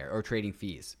trading pair or trading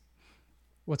fees.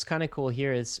 What's kind of cool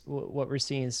here is what we're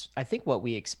seeing is, I think, what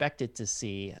we expected to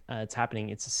see. It's happening.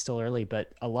 It's still early,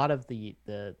 but a lot of the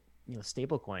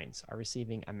stable coins are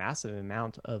receiving a massive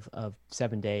amount of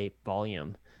 7-day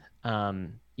volume.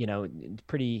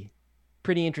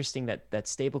 Pretty interesting that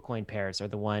stablecoin pairs are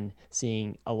the one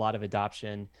seeing a lot of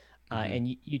adoption.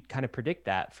 And you'd kind of predict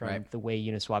that from the way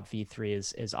Uniswap v3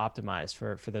 is optimized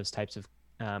for those types of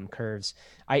curves.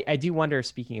 I do wonder,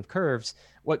 speaking of curves,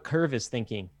 what Curve is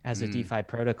thinking as a DeFi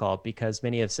protocol, because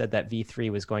many have said that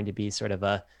v3 was going to be sort of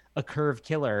a curve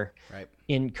killer,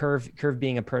 in Curve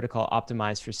being a protocol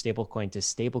optimized for stablecoin to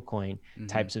stablecoin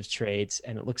types of trades.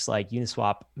 And it looks like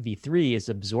Uniswap v3 is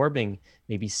absorbing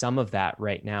maybe some of that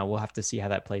right now. We'll have to see how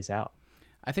that plays out.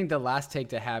 I think the last take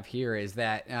to have here is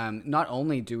that not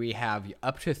only do we have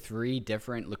up to 3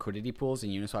 different liquidity pools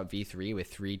in Uniswap v3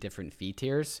 with 3 different fee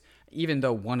tiers, even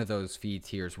though one of those fee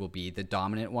tiers will be the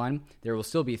dominant one, there will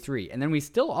still be 3. And then we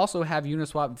still also have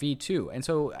Uniswap v2. And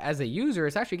so as a user,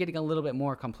 it's actually getting a little bit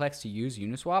more complex to use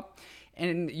Uniswap.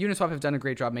 And Uniswap have done a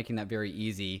great job making that very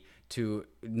easy to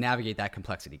navigate that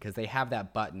complexity, because they have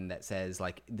that button that says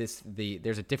like there's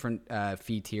a different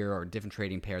fee tier or different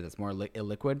trading pair that's more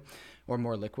illiquid or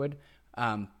more liquid.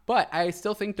 But I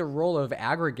still think the role of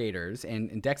aggregators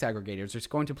and DEX aggregators is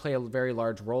going to play a very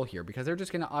large role here, because they're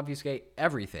just going to obfuscate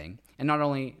everything. And not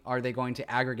only are they going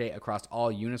to aggregate across all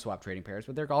Uniswap trading pairs,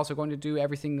 but they're also going to do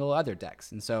every single other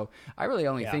DEX. And so I really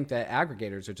only think that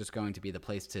aggregators are just going to be the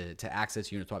place to access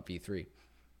Uniswap v3.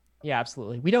 Yeah,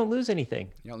 absolutely. We don't lose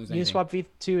anything. Uniswap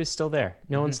v2 is still there.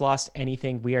 No one's lost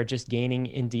anything. We are just gaining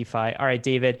in DeFi. All right,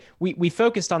 David, we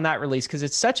focused on that release because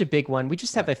it's such a big one. We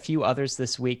just have a few others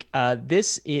this week.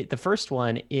 The first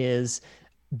one is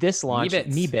this launch,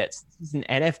 Meebits. This is an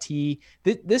NFT.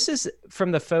 This is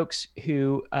from the folks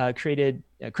who created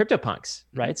CryptoPunks,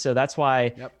 right? So that's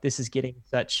why this is getting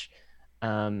such,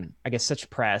 such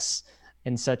press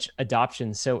and such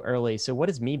adoption so early. So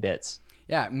what is Meebits?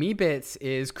 Yeah, Meebits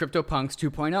is CryptoPunks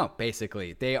 2.0,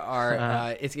 basically. They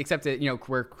are, except that,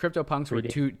 where CryptoPunks were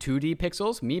 2D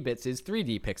pixels, Meebits is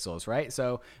 3D pixels, right?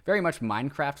 So very much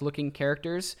Minecraft-looking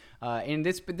characters. And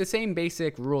the same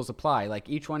basic rules apply. Like,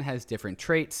 each one has different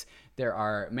traits. there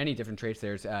are many different traits.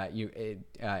 There's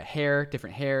hair,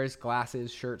 different hairs,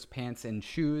 glasses, shirts, pants, and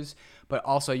shoes. But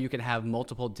also you could have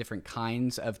multiple different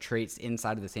kinds of traits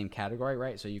inside of the same category,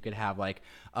 right? So you could have like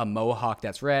a mohawk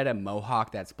that's red, a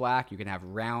mohawk that's black. You can have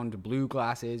round blue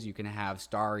glasses. You can have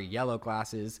starry yellow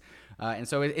glasses. And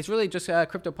so it's really just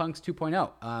CryptoPunks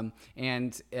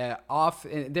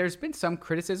 2.0. There's been some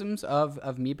criticisms of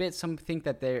Meebit. Some think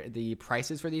that the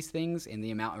prices for these things and the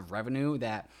amount of revenue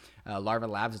that Larva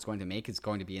Labs is going to make is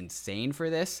going to be insane for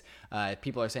this.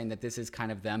 People are saying that this is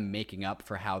kind of them making up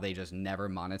for how they just never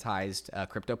monetized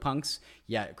CryptoPunks.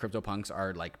 Yet CryptoPunks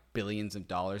are like billions of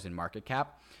dollars in market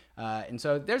cap. And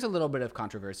so there's a little bit of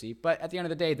controversy, but at the end of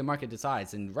the day, the market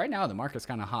decides. And right now, the market's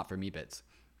kind of hot for Meebits.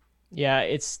 Yeah,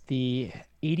 it's the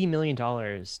 $80 million,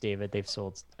 David, they've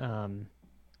sold.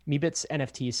 Meebits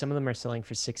NFTs, some of them are selling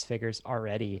for six figures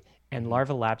already. And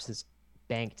Larva Labs has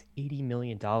banked $80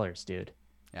 million, dude.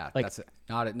 Yeah, like, that's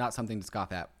not something to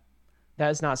scoff at. That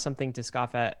is not something to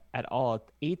scoff at all.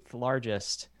 Eighth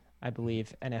largest, I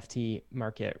believe, NFT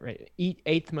market, right?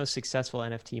 Eighth most successful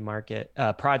NFT market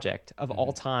project of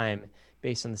all time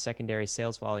based on the secondary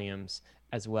sales volumes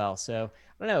as well. So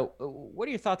I don't know. What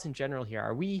are your thoughts in general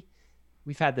here?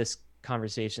 We've had this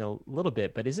conversation a little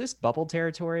bit, but is this bubble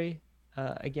territory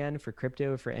again for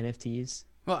crypto, for NFTs?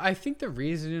 Well, I think the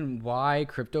reason why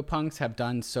CryptoPunks have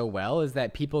done so well is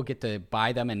that people get to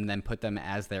buy them and then put them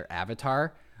as their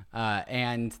avatar.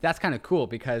 And that's kind of cool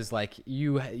because like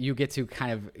you get to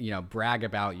kind of, brag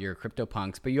about your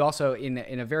CryptoPunks, but you also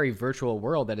in a very virtual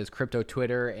world that is crypto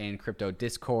Twitter and crypto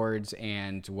Discords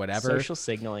and whatever. Social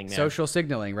signaling, man. Social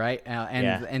signaling, right?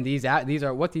 And these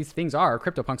are what these things are.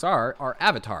 CryptoPunks are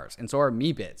avatars, and so are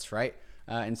Meebits, right?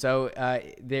 And so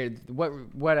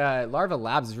what Larva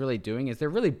Labs is really doing is they're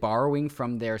really borrowing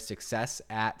from their success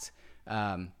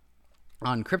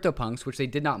on CryptoPunks, which they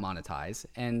did not monetize,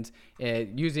 and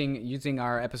using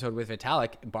our episode with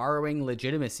Vitalik, borrowing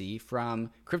legitimacy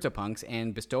from CryptoPunks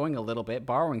and bestowing a little bit,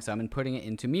 borrowing some, and putting it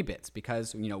into Meebits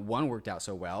because one worked out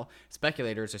so well.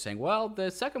 Speculators are saying, well, the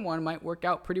second one might work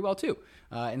out pretty well too,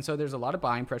 and so there's a lot of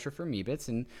buying pressure for Meebits,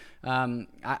 and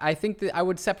I think that I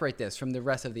would separate this from the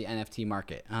rest of the NFT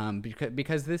market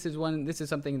because this is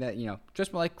something that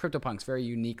just like CryptoPunks, very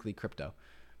uniquely crypto.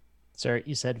 Sir,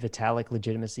 you said Vitalik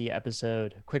legitimacy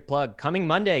episode. Quick plug. Coming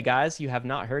Monday, guys. You have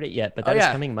not heard it yet, but that is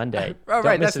coming Monday. Oh,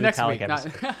 right. That's next week.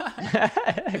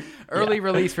 Early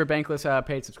release for Bankless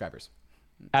paid subscribers.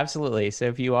 Absolutely. So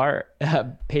if you are a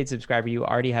paid subscriber, you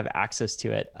already have access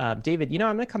to it. David, I'm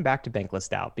going to come back to Bankless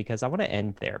DAO because I want to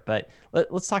end there. But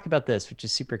let's talk about this, which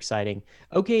is super exciting.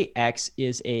 OKX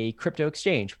is a crypto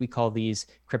exchange. We call these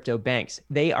crypto banks.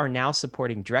 They are now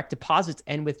supporting direct deposits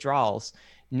and withdrawals,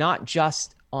 not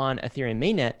just on Ethereum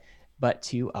mainnet, but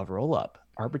to a rollup,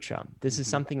 Arbitrum. This is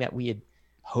something that we had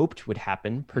hoped would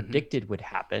happen, predicted would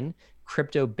happen.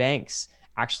 Crypto banks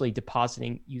actually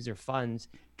depositing user funds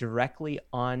directly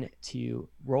onto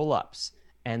rollups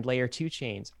and layer 2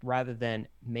 chains rather than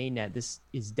mainnet. This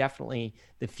is definitely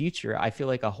the future. I feel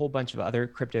like a whole bunch of other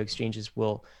crypto exchanges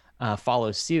will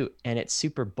follow suit, and it's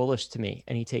super bullish to me.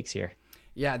 Any takes here?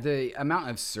 Yeah, the amount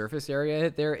of surface area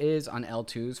there is on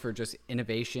L2s for just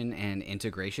innovation and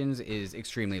integrations is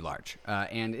extremely large.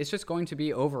 And it's just going to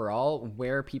be overall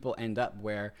where people end up,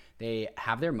 where they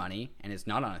have their money and it's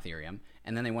not on Ethereum,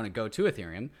 and then they want to go to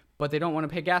Ethereum, but they don't want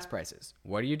to pay gas prices.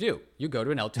 What do? You go to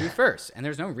an L2 first, and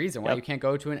there's no reason why you can't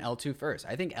go to an L2 first.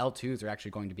 I think L2s are actually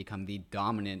going to become the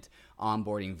dominant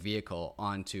onboarding vehicle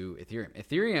onto Ethereum.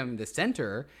 Ethereum, the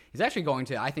center, is actually going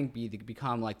to, I think,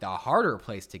 become like the harder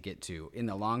place to get to in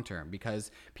the long term because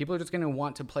people are just going to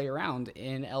want to play around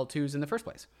in L2s in the first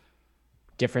place.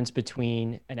 Difference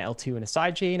between an L2 and a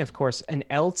sidechain. Of course, an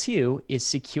L2 is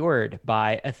secured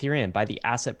by Ethereum, by the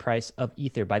asset price of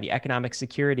Ether, by the economic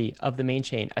security of the main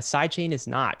chain. A sidechain is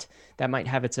not. That might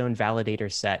have its own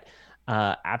validator set.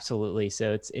 Absolutely.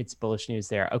 So it's bullish news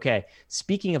there. Okay.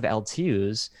 Speaking of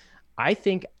L2s, I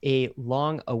think a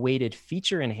long-awaited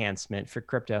feature enhancement for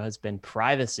crypto has been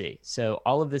privacy. So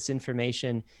all of this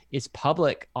information is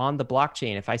public on the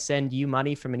blockchain. If I send you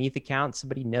money from an ETH account,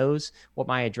 somebody knows what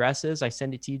my address is. I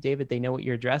send it to you, David. They know what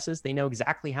your address is. They know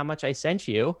exactly how much I sent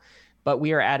you. But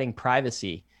we are adding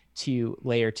privacy to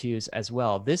layer 2s as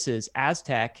well. This is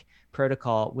Aztec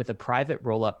protocol with a private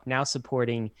rollup now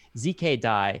supporting ZK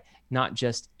DAI, not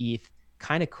just ETH.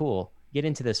 Kind of cool. Get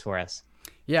into this for us.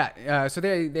 Yeah, so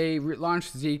they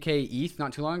launched ZK ETH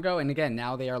not too long ago, and again,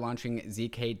 now they are launching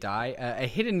ZK DAI, a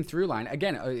hidden through line.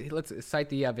 Again, let's cite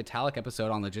the Vitalik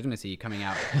episode on legitimacy coming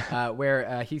out,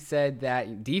 where he said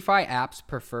that DeFi apps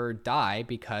prefer DAI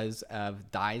because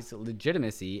of DAI's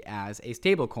legitimacy as a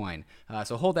stable coin.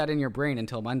 So hold that in your brain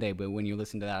until Monday when you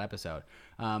listen to that episode.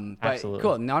 But Absolutely.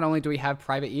 cool, not only do we have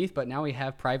private ETH, but now we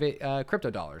have private crypto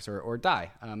dollars or DAI.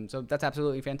 So that's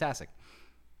absolutely fantastic.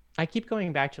 I keep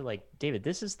going back to like, David,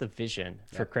 this is the vision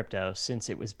for crypto since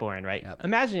it was born, right? Yep.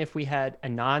 Imagine if we had a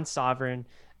non-sovereign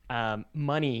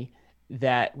money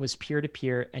that was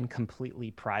peer-to-peer and completely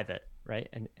private, right?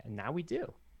 And now we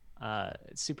do.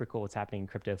 It's super cool what's happening in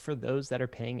crypto for those that are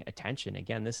paying attention.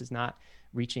 Again, this is not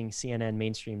reaching CNN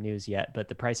mainstream news yet, but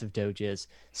the price of Doge is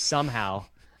somehow.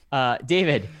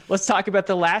 David, let's talk about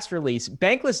the last release.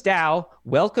 Bankless DAO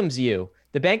welcomes you.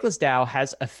 The Bankless DAO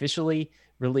has officially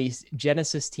released.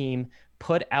 Genesis team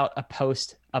put out a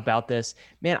post about this.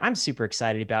 Man, I'm super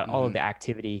excited about all of the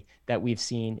activity that we've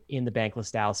seen in the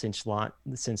Bankless DAO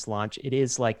since launch. It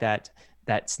is like that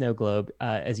snow globe,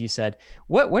 as you said.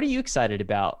 What are you excited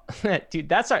about? Dude,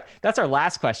 that's our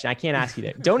last question. I can't ask you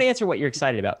that. Don't answer what you're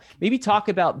excited about. Maybe talk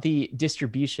about the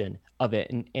distribution of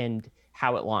it and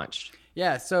how it launched.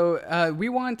 Yeah, so we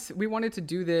wanted to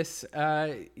do this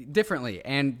differently,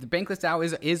 and the Bankless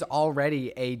DAO is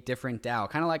already a different DAO.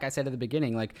 Kind of like I said at the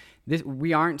beginning, like this,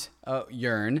 we aren't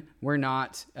Yearn, we're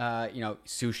not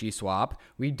Sushi Swap.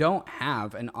 We don't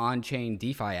have an on-chain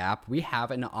DeFi app. We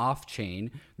have an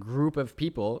off-chain group of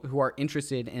people who are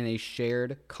interested in a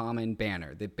shared common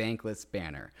banner, the Bankless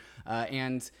banner.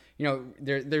 And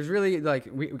there's really like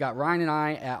we got Ryan and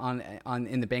I on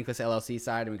in the Bankless LLC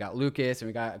side, and we got Lucas, and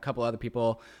we got a couple other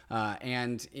people,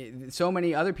 so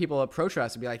many other people approach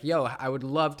us and be like, "Yo, I would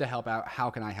love to help out. How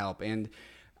can I help?" And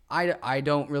I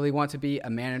don't really want to be a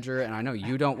manager, and I know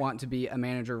you don't want to be a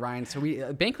manager, Ryan. So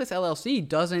Bankless LLC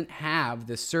doesn't have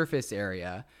the surface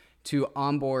area to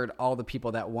onboard all the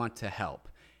people that want to help.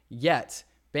 Yet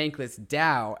Bankless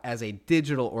DAO as a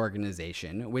digital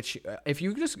organization, which if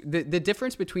you just, the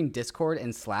difference between Discord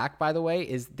and Slack, by the way,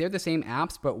 is they're the same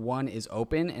apps, but one is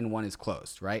open and one is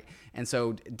closed, right? And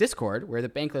so Discord, where the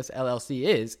Bankless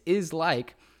LLC is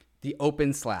like the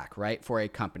open Slack, right, for a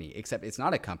company, except it's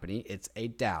not a company, it's a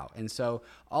DAO. And so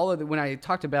when I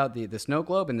talked about the snow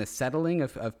globe and the settling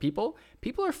of people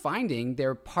are finding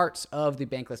their parts of the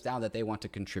Bankless DAO that they want to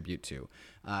contribute to.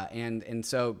 And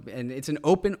it's an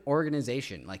open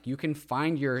organization. Like you can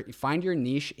find your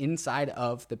niche inside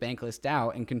of the Bankless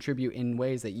DAO and contribute in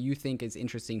ways that you think is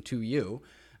interesting to you.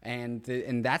 And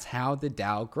that's how the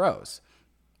DAO grows.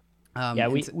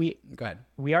 We go ahead.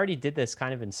 We already did this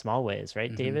kind of in small ways,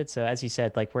 right, David? So as you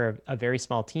said, like we're a very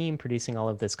small team producing all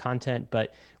of this content,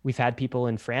 but we've had people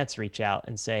in France reach out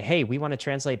and say, "Hey, we want to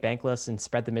translate Bankless and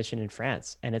spread the mission in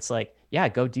France." And it's like, yeah,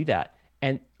 go do that.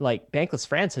 And like Bankless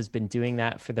France has been doing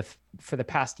that for the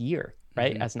past year,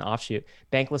 right? As an offshoot.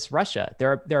 Bankless Russia.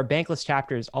 There are Bankless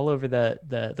chapters all over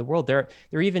the world. There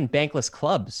are even Bankless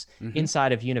clubs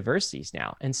inside of universities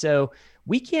now. And so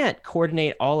we can't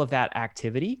coordinate all of that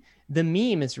activity. The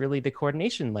meme is really the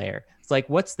coordination layer. It's like,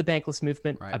 what's the Bankless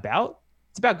movement about?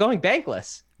 It's about going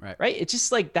Bankless, right? It's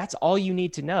just like, that's all you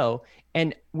need to know.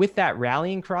 And with that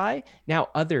rallying cry, now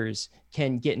others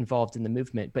can get involved in the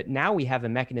movement. But now we have a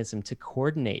mechanism to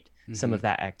coordinate some of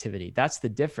that activity. That's the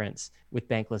difference with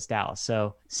Bankless DAO.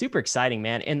 So super exciting,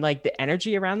 man. And like the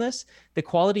energy around this, the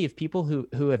quality of people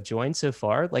who have joined so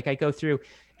far, like I go through,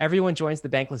 everyone joins the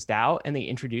Bankless DAO and they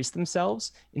introduce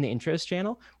themselves in the intros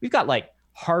channel. We've got like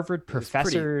Harvard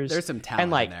professors. There's some talent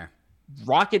and like in there.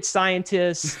 Rocket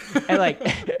scientists. And like,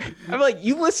 I'm like,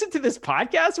 you listen to this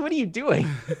podcast? What are you doing?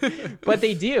 But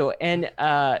they do. And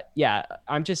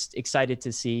I'm just excited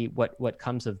to see what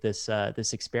comes of this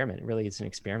experiment. It really is an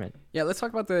experiment. Yeah, let's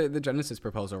talk about the Genesis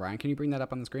proposal, Ryan. Can you bring that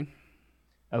up on the screen?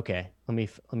 Okay, let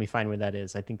me find where that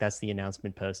is. I think that's the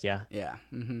announcement post. Yeah. Yeah.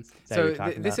 So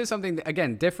this is something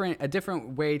again different. A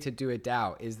different way to do a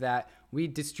DAO is that we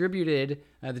distributed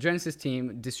the Genesis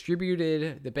team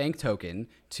distributed the bank token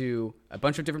to a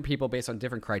bunch of different people based on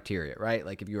different criteria, right?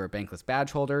 Like if you were a Bankless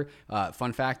badge holder,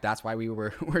 fun fact, that's why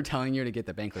we're telling you to get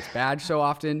the Bankless badge so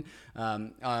often,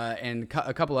 and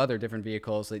a couple other different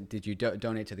vehicles. Like, did you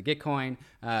donate to the Gitcoin?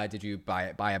 Did you buy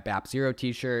a BAP0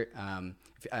 T-shirt?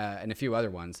 And a few other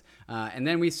ones. I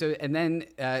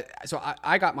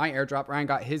got my airdrop, Ryan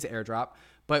got his airdrop,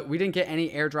 but we didn't get any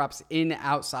airdrops in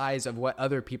outsize of what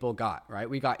other people got, right?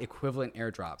 We got equivalent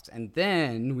airdrops. And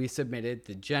then we submitted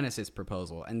the Genesis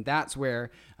proposal. And that's where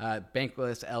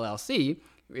Bankless LLC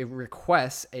it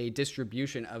requests a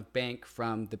distribution of Bank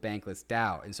from the Bankless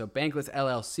DAO. And so Bankless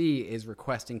LLC is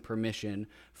requesting permission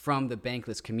from the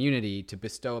Bankless community to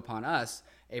bestow upon us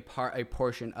a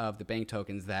portion of the Bank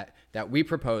tokens that we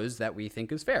propose that we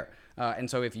think is fair. And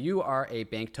so if you are a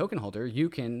Bank token holder, you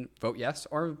can vote yes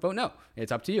or vote no.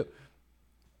 It's up to you.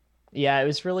 Yeah,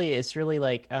 it's really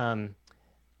like the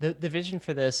vision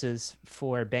for this is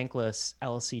for Bankless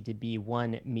LLC to be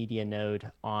one media node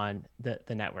on the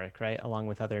network, right, along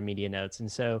with other media nodes.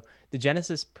 And so the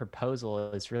Genesis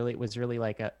proposal was really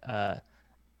like a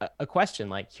question,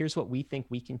 like, here's what we think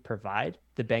we can provide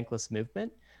the Bankless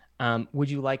movement. Would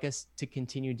you like us to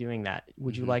continue doing that?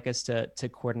 Would you like us to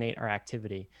coordinate our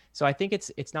activity? So I think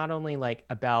it's not only like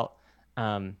about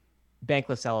Bankless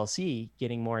LLC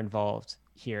getting more involved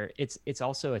here. It's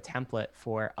also a template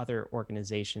for other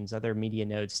organizations, other media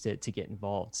nodes to get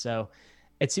involved. So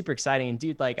it's super exciting. And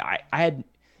dude, like I had,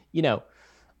 you know,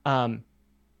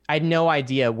 I had no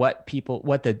idea what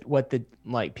the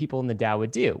like people in the DAO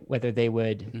would do, whether they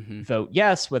would vote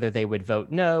yes, whether they would vote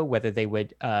no, whether they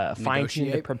would fine tune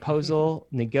the proposal,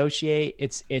 negotiate.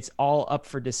 It's all up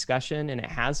for discussion, and it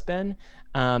has been.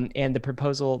 And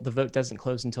the vote doesn't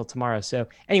close until tomorrow. So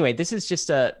anyway, this is just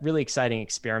a really exciting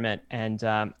experiment, and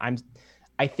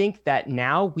I think that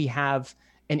now we have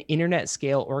an internet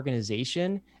scale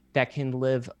organization that can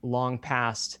live long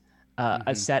past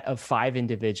a set of 5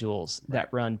 individuals that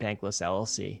run Bankless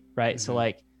LLC, right? So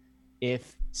like,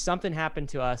 if something happened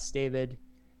to us, David,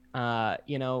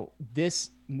 this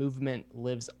movement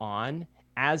lives on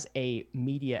as a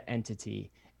media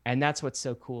entity. And that's what's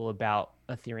so cool about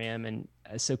Ethereum and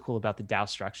so cool about the DAO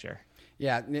structure.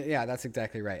 Yeah, that's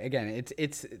exactly right. Again,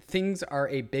 it's things are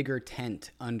a bigger tent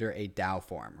under a DAO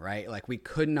form, right? Like, we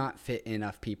could not fit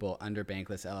enough people under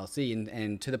Bankless LLC,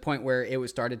 and to the point where it was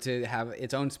started to have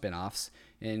its own spin-offs.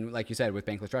 And like you said, with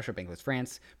Bankless Russia, Bankless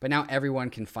France, but now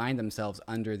everyone can find themselves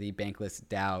under the Bankless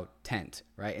DAO tent,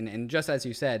 right? And just as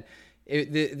you said,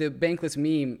 the Bankless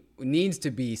meme needs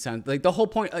to be some, like, the whole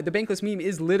point, the Bankless meme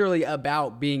is literally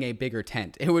about being a bigger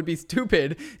tent. It would be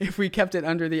stupid if we kept it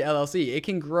under the LLC. It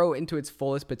can grow into its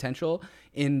fullest potential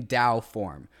in DAO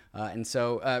form. And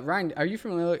so, Ryan, are you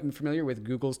familiar with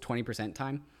Google's 20%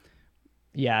 time?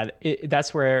 Yeah,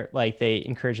 that's where like they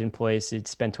encourage employees to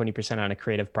spend 20% on a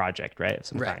creative project, right, of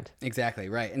some kind. Exactly,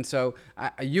 right. And so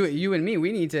you and me,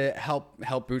 we need to help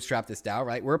bootstrap this DAO,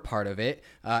 right? We're part of it.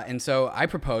 And so I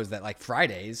propose that like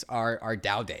Fridays are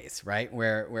DAO days, right?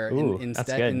 Where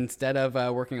instead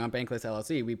of working on Bankless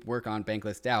LLC, we work on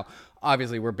Bankless DAO.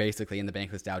 Obviously, we're basically in the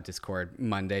Bankless DAO Discord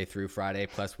Monday through Friday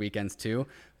plus weekends too.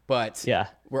 But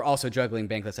we're also juggling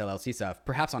Bankless LLC stuff.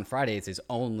 Perhaps on Fridays is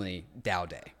only DAO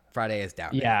day. Friday is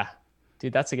DAO day. Yeah,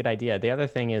 dude, that's a good idea. The other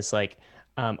thing is like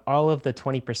all of the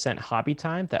 20% hobby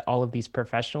time that all of these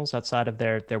professionals outside of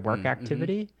their work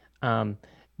activity,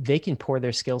 they can pour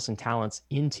their skills and talents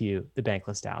into the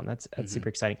Bankless DAO. And that's super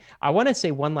exciting. I want to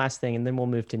say one last thing, and then we'll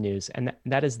move to news. And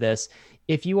that is this.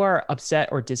 If you are upset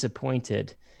or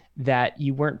disappointed that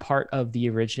you weren't part of the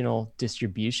original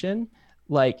distribution,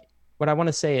 like, what I want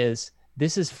to say is,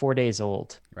 this is 4 days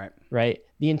old, right?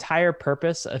 The entire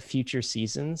purpose of future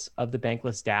seasons of the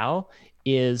Bankless DAO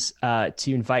is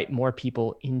to invite more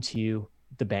people into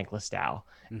the Bankless DAO.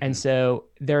 And so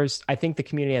I think the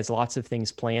community has lots of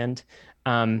things planned.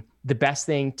 The best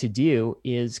thing to do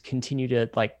is continue to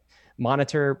like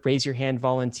monitor, raise your hand,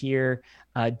 volunteer,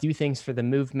 do things for the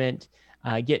movement,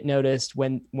 get noticed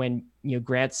when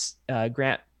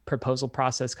grant proposal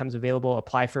process comes available,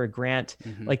 apply for a grant.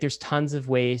 Like, there's tons of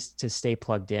ways to stay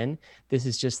plugged in. This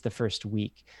is just the first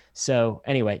week. So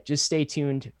anyway, just stay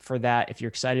tuned for that. If you're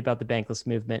excited about the Bankless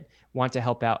movement, want to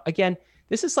help out. Again,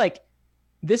 this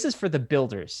is for the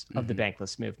builders of the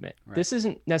Bankless movement. This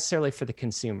isn't necessarily for the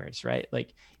consumers, right?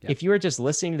 Like, if you are just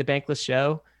listening to the Bankless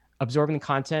show, absorbing the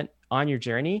content on your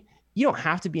journey, you don't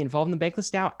have to be involved in the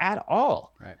Bankless DAO at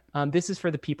all. This is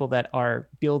for the people that are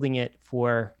building it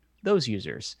for those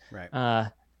users.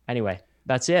 Anyway,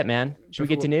 that's it, man. Should we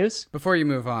get to news? Before you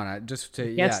move on,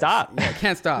 can't stop.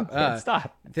 Can't stop. Can't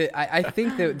stop. I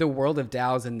think the world of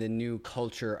DAOs and the new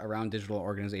culture around digital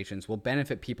organizations will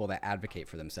benefit people that advocate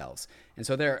for themselves. And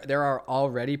so there are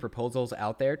already proposals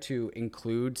out there to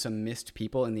include some missed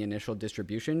people in the initial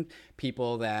distribution,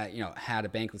 people that had a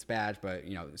Bankless badge, but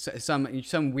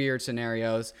some weird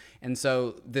scenarios. And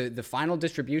so the final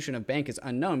distribution of Bank is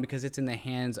unknown because it's in the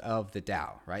hands of the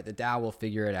DAO, right? The DAO will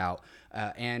figure it out.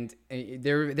 And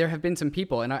there have been some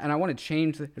people, and I want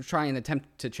to try and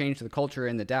attempt to change the culture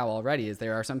in the DAO already. Is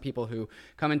there are some people who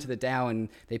come into the DAO and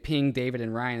they ping David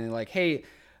and Ryan and they're like, hey,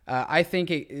 I think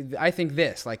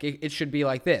this, like, it should be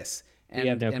like this. We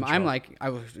have no And control. I'm like, I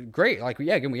was great. Like,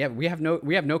 yeah, again, we have no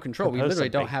control. We Propose literally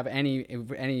don't something.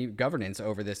 have any governance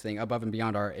over this thing above and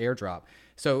beyond our airdrop.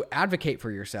 So advocate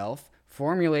for yourself,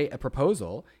 formulate a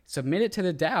proposal, submit it to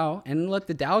the DAO, and let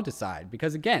the DAO decide.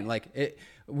 Because again, like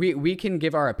we can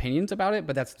give our opinions about it,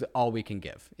 but that's all we can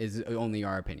give is only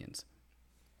our opinions.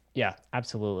 Yeah,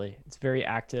 absolutely. It's very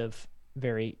active,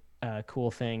 very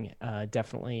cool thing.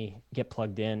 Definitely get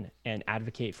plugged in and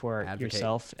advocate for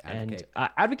yourself and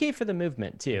advocate for the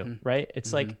movement too, right?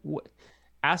 It's like,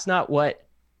 ask not what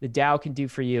the DAO can do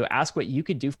for you, ask what you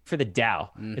could do for the DAO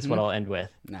is what I'll end with.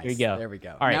 Nice. There you go. There we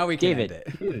go. All right, Now we can David, end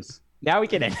it. news. Now we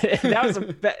can end it. That was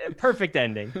a perfect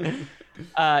ending.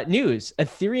 News,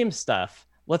 Ethereum stuff.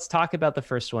 Let's talk about the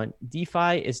first one.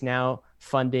 DeFi is now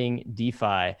funding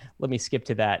DeFi. Let me skip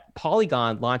to that.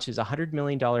 Polygon launches a $100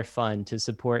 million fund to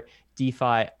support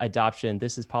DeFi adoption.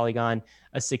 This is Polygon,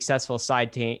 a successful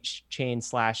side chain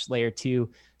 / layer 2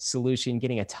 solution,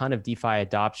 getting a ton of DeFi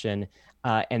adoption.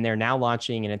 And they're now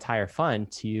launching an entire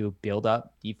fund to build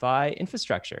up DeFi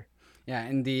infrastructure. Yeah,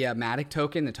 and the Matic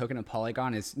token, the token of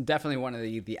Polygon, is definitely one of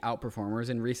the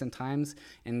outperformers in recent times.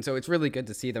 And so it's really good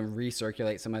to see them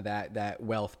recirculate some of that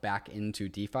wealth back into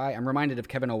DeFi. I'm reminded of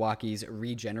Kevin Owaki's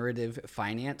Regenerative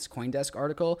Finance CoinDesk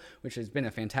article, which has been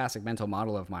a fantastic mental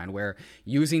model of mine, where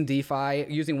using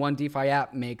one DeFi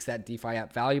app makes that DeFi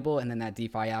app valuable, and then that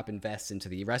DeFi app invests into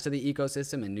the rest of the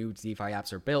ecosystem, and new DeFi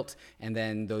apps are built, and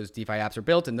then those DeFi apps are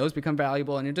built, and those become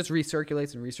valuable, and it just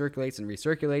recirculates and recirculates and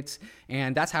recirculates.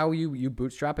 And that's how you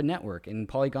bootstrap a network. And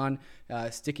Polygon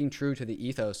sticking true to the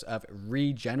ethos of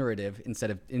regenerative instead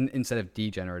of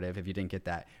degenerative, if you didn't get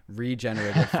that,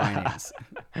 regenerative finance.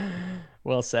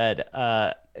 Well said.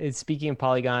 Speaking of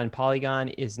Polygon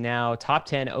is now top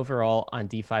 10 overall on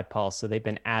DeFi Pulse. So they've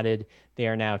been added. They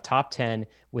are now top 10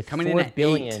 with Coming 4 in at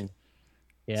billion. 8.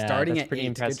 Yeah, Starting that's at pretty 8.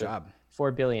 impressive. Good job.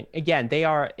 4 billion. Again, they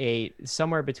are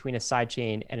somewhere between a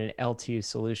sidechain and an L2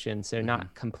 solution, so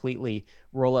not completely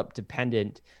roll-up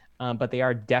dependent, but they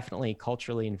are definitely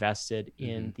culturally invested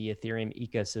in the Ethereum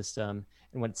ecosystem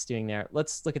and what it's doing there.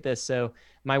 Let's look at this. So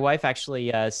my wife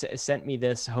actually sent me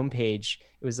this homepage.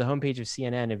 It was the homepage of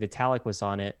CNN, and Vitalik was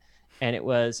on it, and it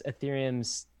was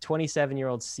Ethereum's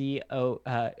 27-year-old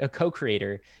a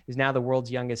co-creator, is now the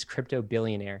world's youngest crypto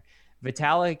billionaire.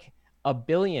 Vitalik, a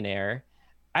billionaire.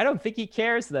 I don't think he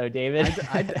cares though, David.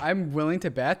 I'm willing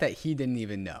to bet that he didn't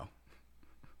even know.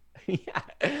 Yeah.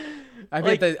 I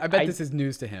bet this is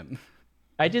news to him.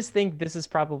 I just think this is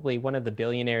probably one of the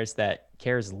billionaires that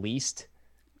cares least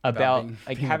about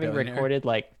being having recorded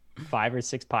like 5 or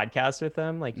 6 podcasts with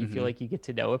them. Like you feel like you get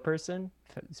to know a person,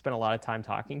 spend a lot of time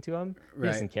talking to him. He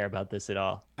doesn't care about this at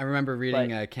all. I remember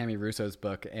reading Cami Russo's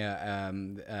book,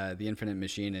 The Infinite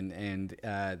Machine, and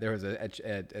there was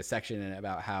a section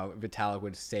about how Vitalik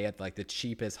would stay at like the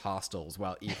cheapest hostels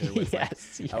while Ether was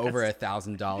over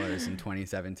 $1,000 in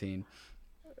 2017.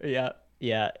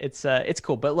 Yeah, it's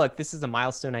cool. But look, this is a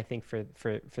milestone, I think, for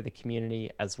the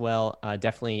community as well.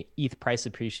 Definitely, ETH price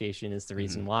appreciation is the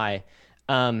reason why.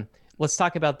 Let's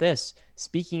talk about this.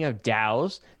 Speaking of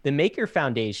DAOs, the Maker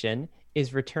Foundation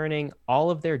is returning all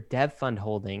of their dev fund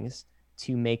holdings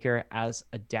to Maker as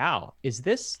a DAO. Is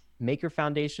this Maker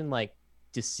Foundation like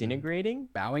disintegrating?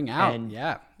 Bowing out,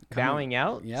 Bowing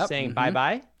out, saying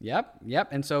bye-bye? Yep.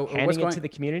 And so handing it to the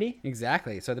community?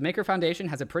 Exactly. So the Maker Foundation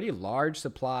has a pretty large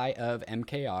supply of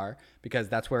MKR because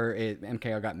that's where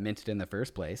MKR got minted in the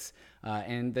first place.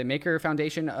 And the Maker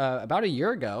Foundation, about a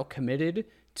year ago, committed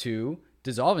to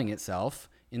dissolving itself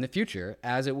in the future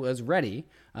as it was ready.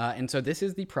 And so this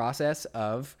is the process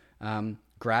of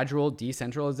gradual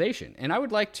decentralization. And I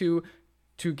would like to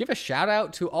give a shout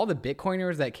out to all the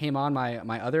Bitcoiners that came on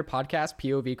my other podcast,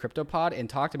 POV CryptoPod, and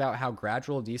talked about how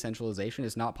gradual decentralization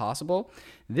is not possible.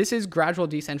 This is gradual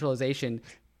decentralization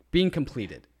being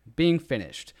completed, being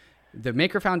finished. The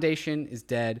Maker Foundation is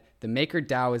dead. The Maker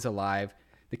DAO is alive.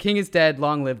 The king is dead.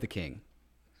 Long live the king.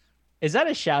 Is that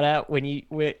a shout out when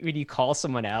you call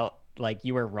someone out like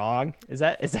you were wrong? Is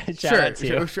that a shout out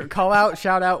too? Sure. Call out,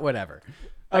 shout out, whatever.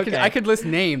 Okay. I could list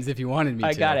names if you wanted me to.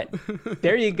 I got it.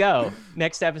 There you go.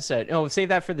 Next episode. Oh, save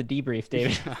that for the debrief,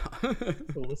 David.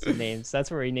 We'll list the names. That's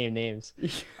where we name names.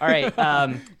 All right.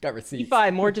 Got receipts.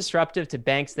 DeFi more disruptive to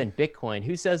banks than Bitcoin.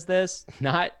 Who says this?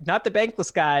 Not the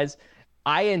Bankless guys.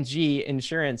 ING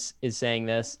Insurance is saying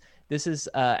this. This is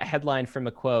a headline from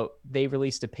a quote. They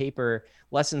released a paper,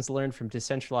 Lessons Learned from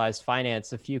Decentralized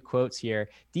Finance. A few quotes here.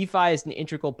 DeFi is an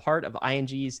integral part of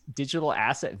ING's digital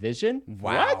asset vision.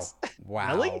 Wow. What?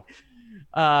 Wow.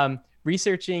 Really?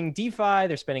 Researching DeFi,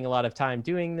 they're spending a lot of time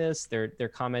doing this.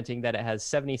 They're commenting that it has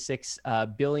 76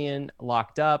 billion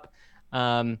locked up.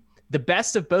 The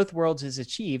best of both worlds is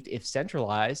achieved if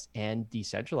centralized and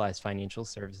decentralized financial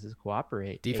services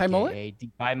cooperate. DeFi mullet? AKA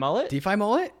DeFi mullet? DeFi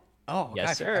mullet? Oh, Yes,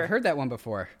 gosh, sir. I've heard that one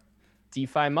before.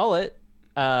 DeFi mullet,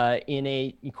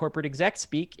 in corporate exec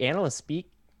speak, analyst speak,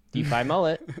 DeFi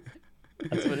mullet.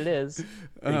 That's what it is.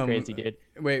 Pretty crazy, dude.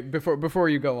 Wait, before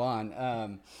you go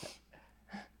on,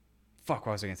 fuck,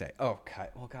 what was I gonna say? Oh,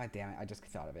 god damn it, I just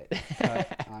thought of it.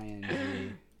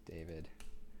 ING David.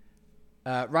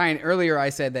 Ryan, earlier I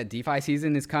said that DeFi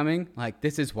season is coming. Like,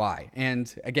 this is why.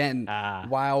 And again,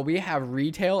 while we have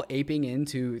retail aping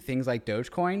into things like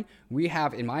Dogecoin, we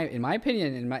have, in my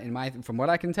opinion, in my from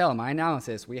what I can tell, in my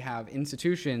analysis, we have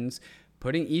institutions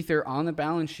putting Ether on the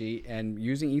balance sheet and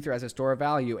using Ether as a store of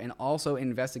value, and also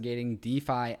investigating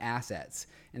DeFi assets.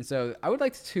 And so I would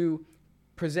like to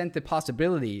present the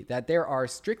possibility that there are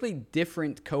strictly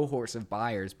different cohorts of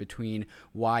buyers between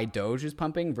why Doge is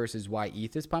pumping versus why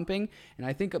ETH is pumping. And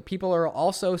I think people are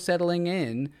also settling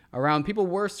in around,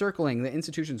 the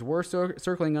institutions were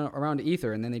circling around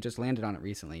Ether, and then they just landed on it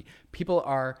recently.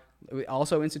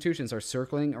 Institutions are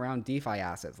circling around DeFi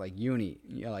assets like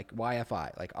like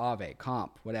YFI, like Aave,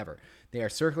 Comp, whatever. They are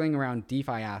circling around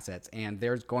DeFi assets, and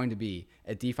there's going to be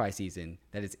a DeFi season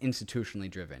that is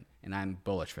institutionally driven, and I'm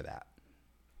bullish for that.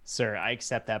 Sir, I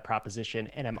accept that proposition,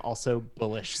 and I'm also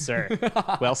bullish, sir.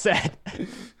 Well said.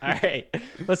 All right.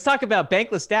 Let's talk about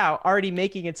Bankless DAO already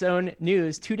making its own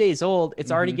news. 2 days old.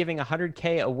 It's already giving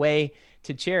 $100K away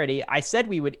to charity. I said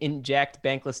we would inject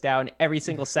Bankless DAO in every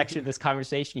single section of this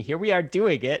conversation. Here we are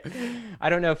doing it. I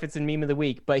don't know if it's in meme of the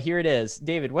week, but here it is.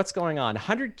 David, what's going on?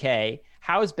 100K.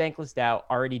 How is Bankless DAO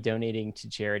already donating to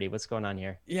charity? What's going on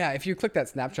here? Yeah, if you click that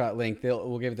snapshot link,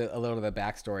 we'll give a little of the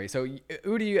backstory. So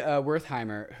Udi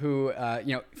Wertheimer, who,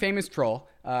 famous troll,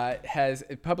 has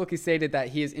publicly stated that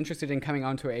he is interested in coming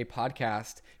onto a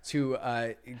podcast to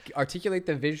articulate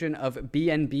the vision of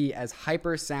BNB as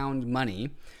hyper-sound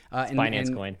money.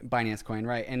 Binance Coin,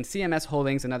 right. And CMS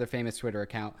Holdings, another famous Twitter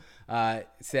account,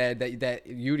 said that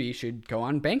Udi should go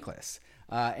on Bankless.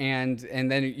 And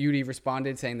then Udi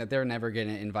responded saying that they're never going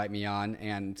to invite me on.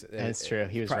 And that's true.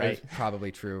 He was right.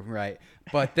 Probably true. Right.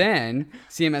 But then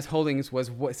CMS Holdings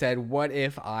said, what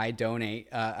if I donate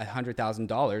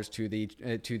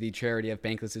 $100,000 to the charity of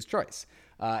Bankless's choice?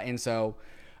 And so,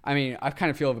 I mean, I kind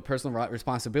of feel a personal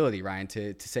responsibility, Ryan,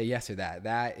 to say yes to that.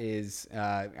 That is,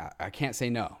 I can't say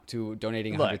no to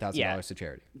donating $100,000 to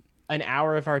charity. An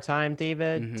hour of our time,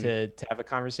 David, to have a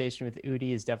conversation with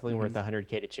Udi is definitely worth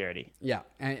 $100K to charity. Yeah,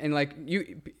 and like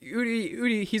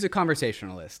Udi, he's a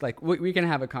conversationalist. Like we can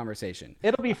have a conversation.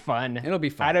 It'll be fun.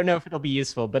 I don't know if it'll be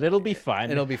useful, but it'll be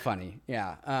fun. It'll be funny.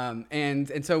 Yeah.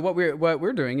 And so what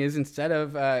we're doing is, instead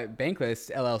of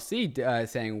Bankless LLC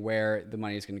saying where the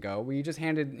money is going to go, we just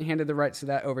handed the rights to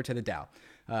that over to the DAO.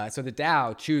 So the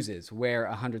DAO chooses where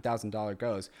 $100,000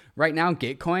 goes. Right now,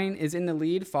 Gitcoin is in the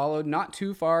lead, followed not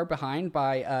too far behind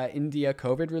by India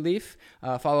COVID relief,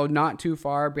 followed not too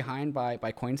far behind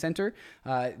by Coin Center.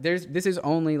 There's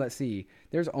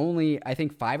only, I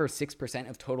think, 5 or 6%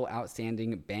 of total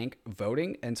outstanding bank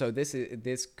voting. And so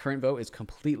this current vote is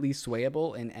completely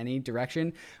swayable in any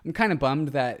direction. I'm kind of bummed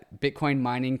that Bitcoin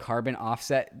mining carbon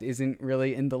offset isn't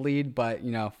really in the lead, but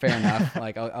fair enough.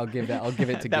 Like I'll give it to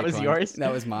Gitcoin. That was yours?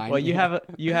 That was mine. Well, you have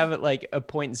it like a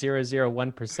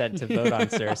 0.001% to vote on,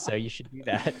 sir. So you should do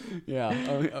that. Yeah,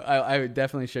 I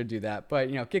definitely should do that. But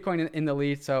Gitcoin in the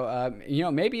lead. So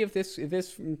maybe if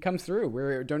this comes through,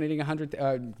 we're donating 100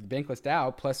 Bankless DAO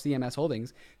plus CMS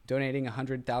Holdings donating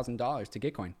 $100,000 to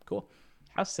Gitcoin. Cool.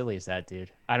 How silly is that,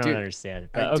 dude? I don't understand.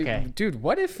 But okay, dude.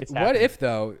 What if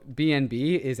though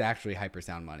BNB is actually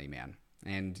hypersound money, man?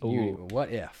 And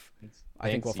what if? I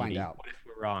think we'll find out. What if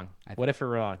we're wrong? What if we're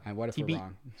wrong?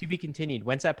 wrong? To be continued.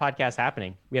 When's that podcast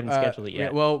happening? We haven't scheduled it yet.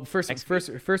 Yeah, well, first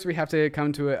we have to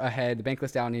come to a head. The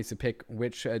Bankless DAO needs to pick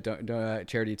which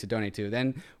charity to donate to.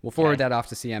 Then we'll forward that off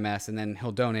to CMS, and then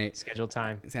he'll donate. Schedule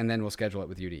time. And then we'll schedule it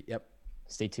with Udi. Yep.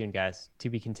 Stay tuned, guys. To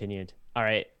be continued. All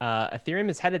right. Ethereum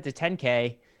is headed to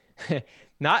 10K.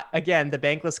 Not, again, the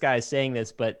Bankless guy is saying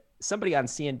this, but somebody on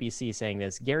CNBC saying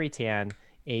this. Gary Tan,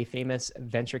 a famous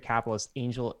venture capitalist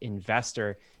angel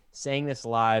investor, saying this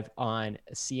live on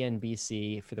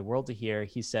CNBC for the world to hear.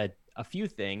 He said a few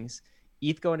things.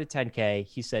 ETH going to 10K.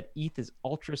 He said ETH is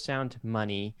ultrasound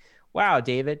money. Wow,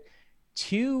 David.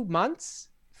 2 months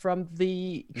from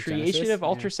the creation of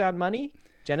ultrasound money?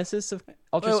 Genesis of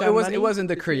ultrasound money? It wasn't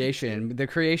the creation. The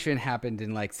creation happened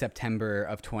in like September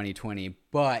of 2020,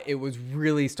 but it was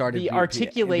really started. The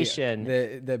articulation,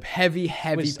 the heavy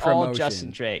was promotion. All Justin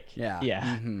Drake. Yeah.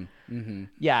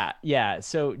 Yeah. Yeah.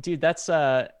 So, dude, that's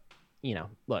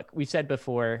look, we've said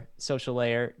before, social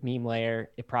layer, meme layer,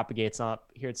 it propagates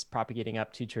up. Here it's propagating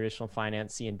up to traditional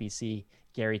finance, CNBC,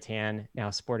 Gary Tan, now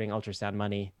sporting ultrasound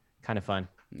money. Kind of fun.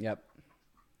 Yep.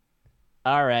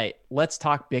 All right, let's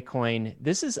talk Bitcoin.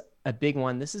 This is a big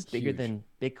one. This is bigger Huge. than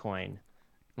Bitcoin.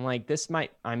 Like this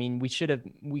might, I mean, we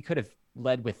could have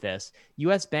led with this.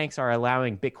 US banks are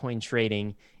allowing Bitcoin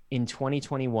trading in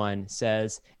 2021,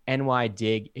 says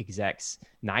NYDIG execs.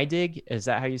 NYDIG, is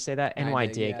that how you say that? NYDIG,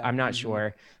 NYDIG, yeah. I'm not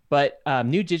sure. But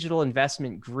New Digital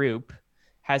Investment Group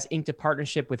has inked a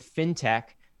partnership with fintech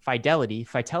Fidelity.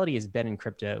 Fidelity has been in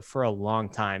crypto for a long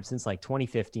time, since like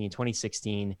 2015,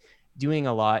 2016, doing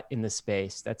a lot in the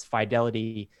space. That's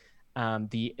Fidelity,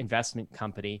 the investment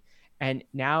company. And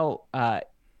now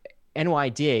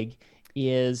NYDIG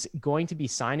is going to be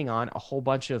signing on a whole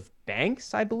bunch of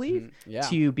banks, I believe,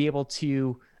 to be able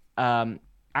to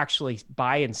actually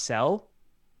buy and sell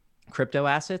crypto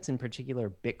assets, in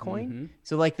particular Bitcoin.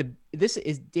 So like this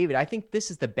is, David, I think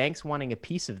this is the banks wanting a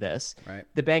piece of this. Right.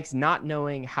 The banks not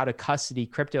knowing how to custody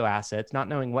crypto assets, not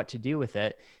knowing what to do with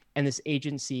it. And this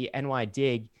agency,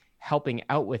 NYDIG, helping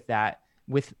out with that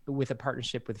with a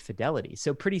partnership with Fidelity.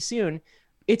 So pretty soon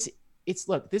it's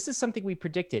look, this is something we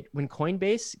predicted. When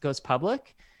Coinbase goes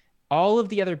public, all of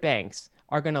the other banks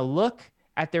are going to look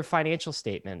at their financial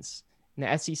statements in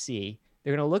the SEC.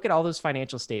 They're going to look at all those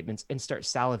financial statements and start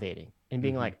salivating and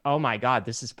being like, oh my God,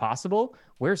 this is possible.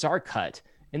 Where's our cut?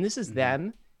 And this is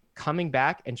them coming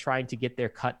back and trying to get their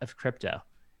cut of crypto.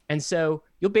 And so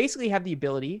you'll basically have the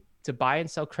ability to buy and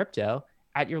sell crypto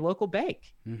at your local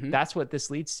bank. That's what this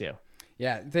leads to.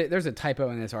 Yeah, there's a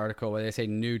typo in this article where they say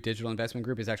New Digital Investment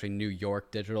Group is actually New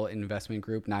York Digital Investment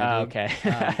Group. NYDIG. Okay.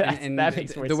 And that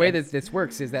makes more sense. The way that this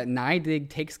works is that NYDIG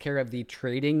takes care of the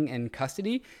trading and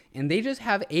custody, and they just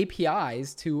have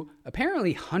APIs to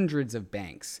apparently hundreds of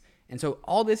banks. And so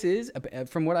all this is,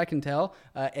 from what I can tell,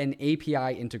 an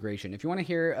API integration. If you want to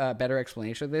hear a better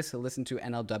explanation of this, listen to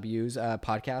NLW's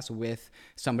podcast with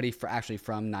somebody actually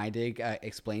from NYDIG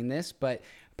explain this. But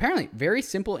apparently, very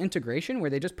simple integration where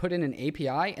they just put in an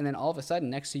API, and then all of a sudden,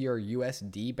 next to your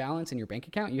USD balance in your bank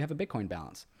account, you have a Bitcoin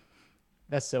balance.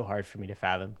 That's so hard for me to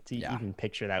fathom, to even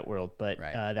picture that world. But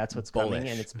that's what's coming,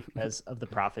 and it's because of the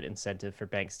profit incentive for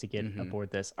banks to get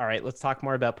aboard this. All right, let's talk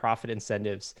more about profit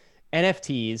incentives.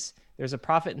 NFTs. There's a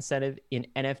profit incentive in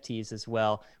NFTs as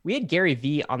well. We had Gary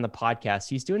Vee on the podcast.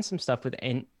 He's doing some stuff with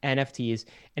NFTs,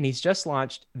 and he's just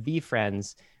launched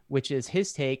VeeFriends, which is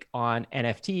his take on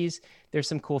NFTs. There's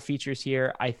some cool features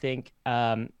here, I think,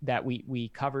 that we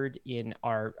covered in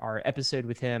our episode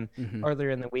with him earlier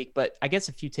in the week. But I guess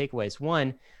a few takeaways.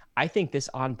 One, I think this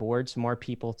onboards more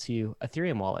people to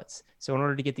Ethereum wallets. So in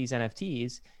order to get these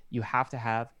NFTs, you have to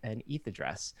have an ETH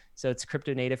address. So it's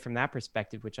crypto native from that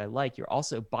perspective, which I like. You're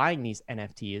also buying these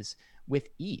NFTs with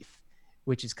ETH,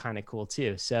 which is kind of cool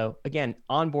too. So again,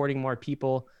 onboarding more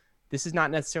people. This is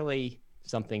not necessarily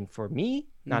something for me,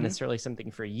 not necessarily something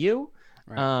for you,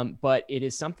 but it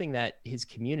is something that his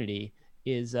community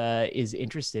is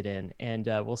interested in, and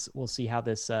we'll see how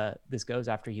this goes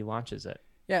after he launches it.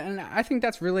 Yeah, and I think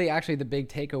that's really actually the big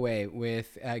takeaway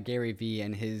with Gary Vee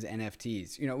and his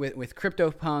NFTs. You know, with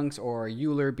CryptoPunks or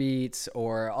Euler Beats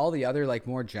or all the other like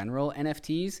more general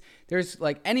NFTs, there's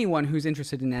like anyone who's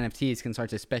interested in NFTs can start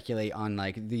to speculate on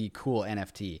like the cool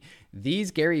NFT.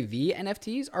 These Gary Vee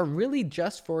NFTs are really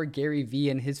just for Gary Vee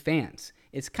and his fans.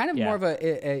 It's kind of more of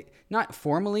a not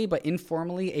formally, but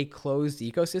informally a closed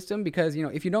ecosystem because, you know,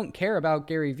 if you don't care about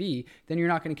Gary Vee, then you're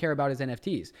not going to care about his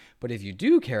NFTs. But if you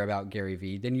do care about Gary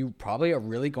Vee, then you probably are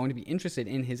really going to be interested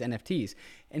in his NFTs.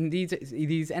 And these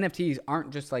NFTs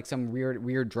aren't just like some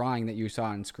weird drawing that you saw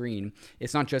on screen.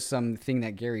 It's not just something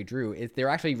that Gary drew. They're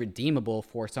actually redeemable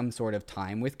for some sort of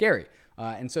time with Gary.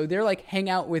 And so they're like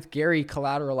hang out with Gary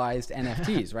collateralized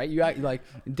NFTs, right? You got like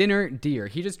dinner deer.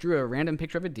 He just drew a random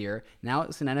picture of a deer. Now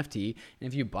it's an NFT. And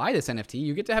if you buy this NFT,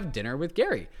 you get to have dinner with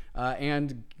Gary.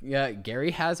 And Gary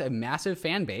has a massive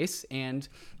fan base. And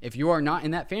if you are not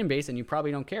in that fan base, and you probably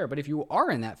don't care, but if you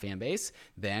are in that fan base,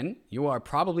 then you are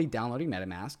probably downloading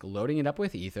MetaMask, loading it up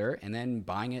with Ether, and then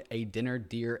buying a dinner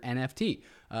deer NFT.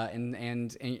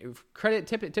 And credit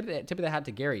tip of the hat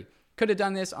to Gary. Could have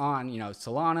done this on, you know,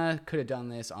 Solana, could have done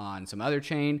this on some other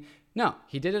chain. No,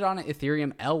 he did it on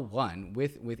Ethereum L1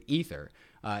 with Ether.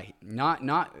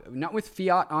 Not with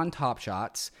fiat on Top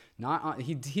Shots.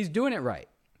 He's doing it right.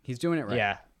 He's doing it right.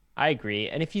 Yeah, I agree.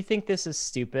 And if you think this is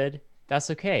stupid,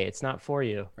 that's okay. It's not for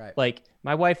you. Right. Like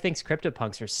my wife thinks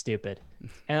CryptoPunks are stupid.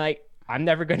 And like I'm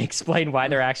never going to explain why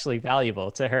they're actually valuable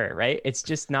to her, right? It's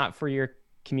just not for your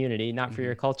community, not for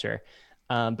your culture.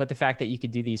 But the fact that you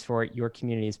could do these for your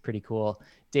community is pretty cool.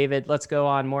 David, let's go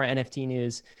on more NFT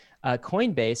news.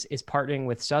 Coinbase is partnering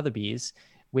with Sotheby's,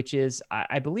 which is,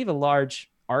 I believe, a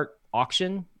large art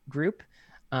auction group,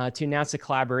 to announce a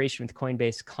collaboration with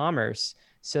Coinbase Commerce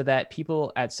so that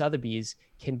people at Sotheby's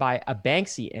can buy a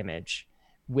Banksy image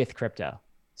with crypto.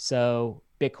 So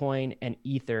Bitcoin and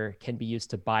Ether can be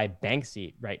used to buy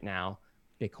Banksy right now.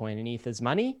 Bitcoin and ETH is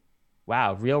money.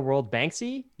 Wow, real world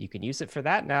Banksy, you can use it for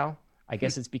that now. I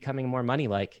guess it's becoming more money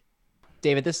like.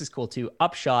 David, this is cool too.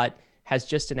 Upshot has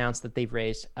just announced that they've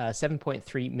raised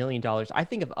 $7.3 million. I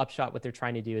think of Upshot, what they're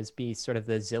trying to do is be sort of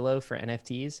the Zillow for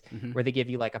NFTs, where they give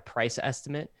you like a price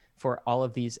estimate for all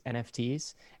of these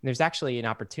NFTs. And there's actually an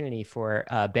opportunity for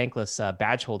Bankless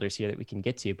badge holders here that we can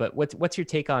get to. But what's your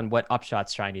take on what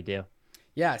Upshot's trying to do?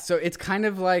 Yeah, so it's kind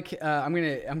of like I'm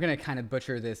gonna kind of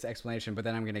butcher this explanation, but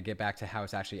then I'm gonna get back to how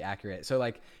it's actually accurate. So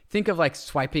like think of like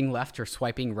swiping left or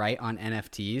swiping right on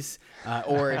NFTs,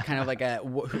 or kind of like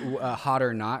a hot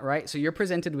or not, right? So you're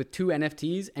presented with two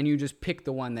NFTs and you just pick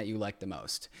the one that you like the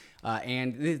most.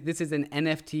 And this is an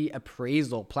NFT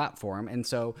appraisal platform. And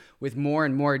so with more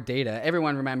and more data,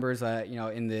 everyone remembers,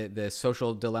 in the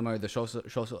social dilemma or the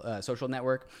social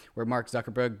network where Mark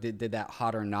Zuckerberg did that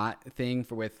hot or not thing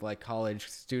with like college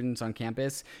students on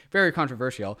campus. Very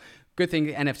controversial. Good thing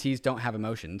NFTs don't have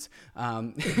emotions.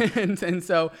 And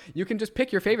so you can just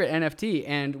pick your favorite NFT,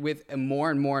 and with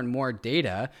more and more and more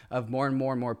data of more and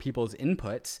more people's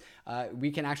inputs,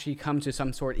 we can actually come to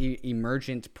some sort of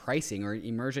emergent pricing or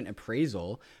emergent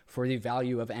appraisal for the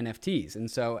value of NFTs.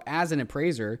 And so as an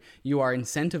appraiser, you are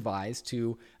incentivized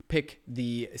to pick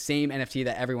the same NFT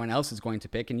that everyone else is going to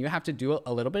pick. And you have to do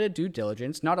a little bit of due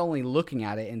diligence, not only looking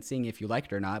at it and seeing if you like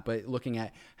it or not, but looking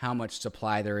at how much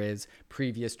supply there is,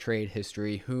 previous trade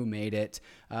history, who made it.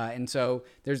 And so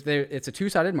it's a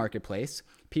two-sided marketplace.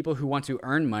 People who want to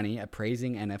earn money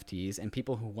appraising NFTs and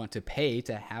people who want to pay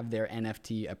to have their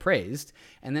NFT appraised.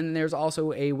 And then there's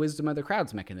also a wisdom of the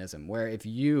crowds mechanism where if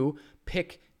you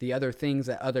pick the other things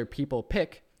that other people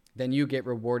pick, then you get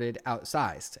rewarded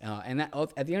outsized. And that,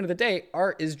 at the end of the day,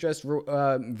 art is just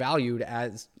valued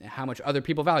as how much other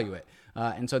people value it.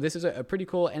 And so this is a pretty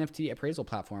cool NFT appraisal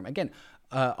platform. Again,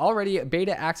 already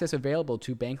beta access available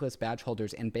to Bankless badge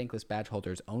holders and Bankless badge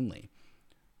holders only.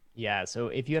 Yeah, so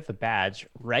if you have a badge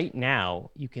right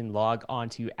now, you can log on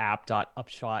to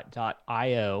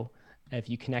app.upshot.io. If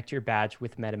you connect your badge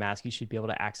with MetaMask, you should be able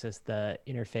to access the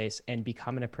interface and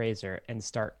become an appraiser and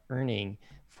start earning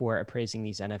for appraising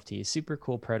these NFTs. Super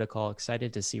cool protocol.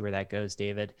 Excited to see where that goes,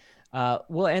 David.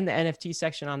 We'll end the NFT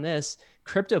section on this.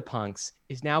 CryptoPunks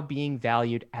is now being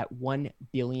valued at $1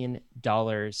 billion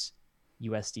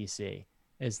USDC.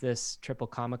 Is this triple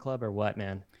comma club or what,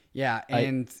 man? Yeah,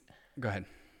 and go ahead.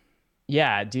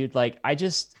 Yeah, dude, like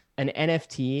an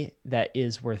NFT that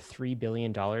is worth $3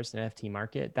 billion in NFT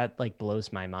market, that like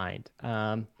blows my mind.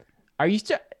 Does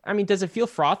it feel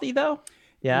frothy though?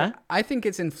 Yeah. I think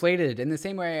it's inflated in the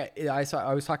same way I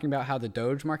was talking about how the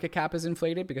Doge market cap is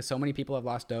inflated because so many people have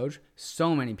lost Doge.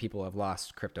 So many people have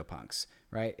lost CryptoPunks,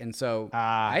 right? And so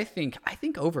I think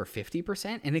over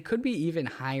 50%, and it could be even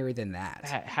higher than that.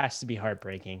 That has to be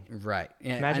heartbreaking. Right.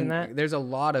 Imagine that. There's a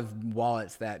lot of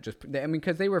wallets that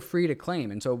because they were free to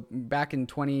claim. And so back in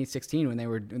 2016 when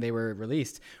they were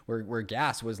released, where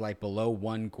gas was like below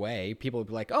 1 Gwei, people would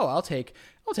be like, "Oh, I'll take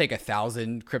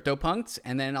 1,000 CryptoPunks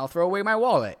and then I'll throw away my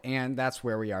wallet." And that's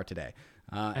where we are today.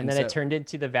 And then it turned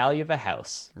into the value of a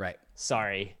house. Right.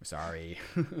 Sorry.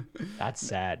 That's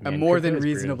sad, man. A more than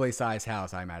reasonably sized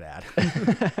house, I might add.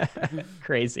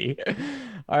 Crazy.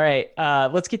 All right.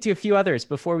 Let's get to a few others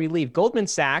before we leave. Goldman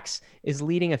Sachs is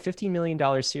leading a $15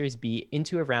 million Series B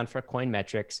into a round for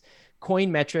Coinmetrics.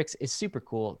 Coinmetrics is super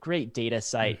cool. Great data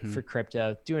site for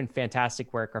crypto. Doing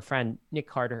fantastic work. Our friend Nick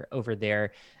Carter over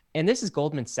there. And this is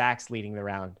Goldman Sachs leading the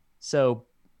round. So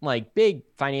like big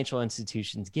financial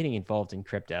institutions getting involved in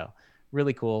crypto.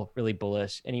 Really cool, really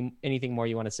bullish. Anything more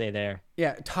you want to say there?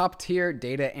 Yeah, top tier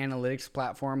data analytics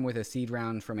platform with a seed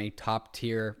round from a top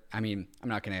tier. I mean, I'm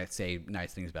not going to say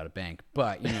nice things about a bank,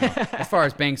 but as far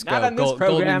as banks go,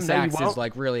 Goldman Sachs is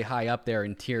like really high up there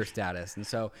in tier status. And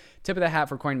so tip of the hat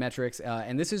for Coinmetrics.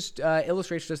 And this is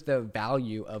illustrates just the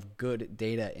value of good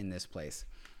data in this place.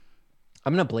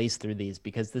 I'm going to blaze through these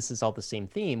because this is all the same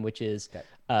theme, which is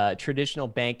traditional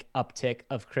bank uptick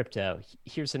of crypto.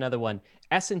 Here's another one.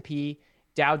 S&P,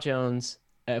 Dow Jones,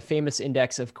 a famous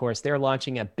index, of course, they're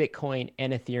launching a Bitcoin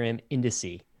and Ethereum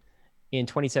indice. In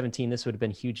 2017, this would have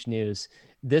been huge news.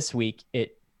 This week,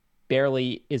 it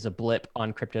barely is a blip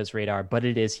on crypto's radar, but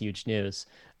it is huge news.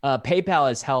 PayPal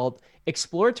has held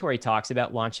exploratory talks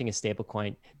about launching a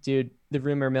stablecoin. Dude, the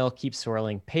rumor mill keeps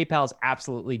swirling. PayPal's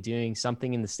absolutely doing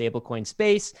something in the stablecoin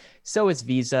space. So is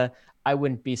Visa. I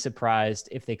wouldn't be surprised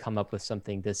if they come up with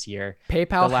something this year.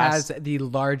 PayPal has the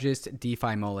largest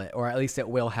DeFi mullet, or at least it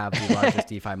will have the largest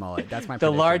DeFi mullet. That's my the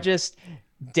prediction. largest,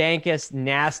 dankest,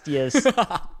 nastiest,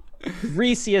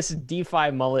 greasiest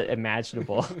DeFi mullet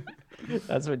imaginable.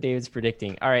 That's what David's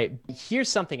predicting. All right, here's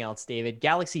something else, David.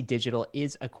 Galaxy Digital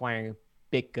is acquiring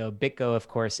BitGo. BitGo, of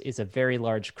course, is a very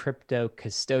large crypto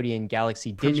custodian.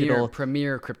 Galaxy Digital,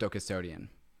 premier crypto custodian.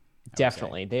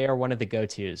 Definitely. They are one of the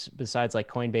go-tos. Besides like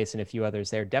Coinbase and a few others,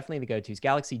 they're definitely the go-tos.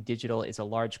 Galaxy Digital is a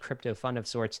large crypto fund of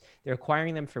sorts. They're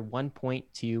acquiring them for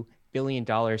 $1.2 billion.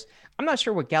 I'm not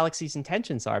sure what Galaxy's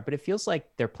intentions are, but it feels like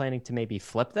they're planning to maybe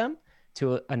flip them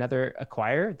to another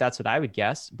acquirer. That's what I would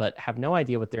guess, but have no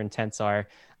idea what their intents are.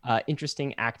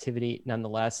 Interesting activity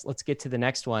nonetheless. Let's get to the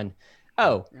next one.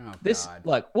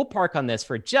 Look, we'll park on this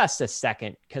for just a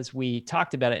second because we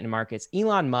talked about it in markets.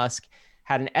 Elon Musk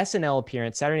had an SNL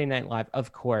appearance, Saturday Night Live,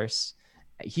 of course.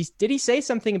 Did he say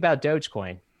something about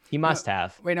Dogecoin? He must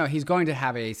have. Wait, no, he's going to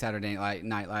have a Saturday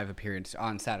Night Live appearance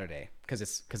on Saturday because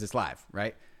it's live,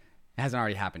 right? It hasn't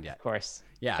already happened yet. Of course.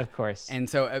 Yeah. Of course. And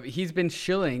so he's been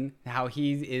shilling how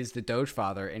he is the Doge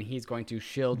father, and he's going to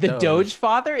shill the Doge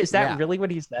father? Is that really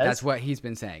what he says? That's what he's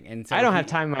been saying. And so I don't have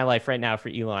time in my life right now for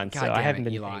Elon, God so I haven't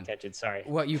been Elon. paying attention. Sorry.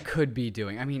 What you could be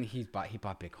doing. I mean, he bought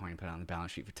Bitcoin and put it on the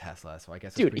balance sheet for Tesla, so I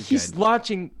guess Dude, he's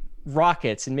launching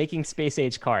rockets and making space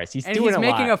age cars. He's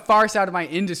making a farce out of my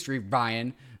industry,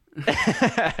 Ryan.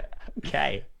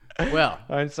 Okay. Well,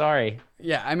 I'm sorry.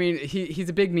 Yeah, I mean, he's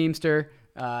a big memester.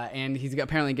 And he's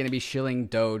apparently going to be shilling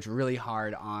Doge really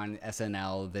hard on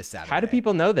SNL this Saturday. How do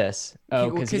people know this?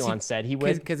 Oh, because Elon said he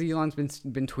would? Because Elon's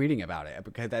been tweeting about it.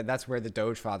 Because that's where the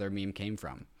Doge father meme came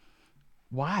from.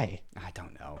 Why? I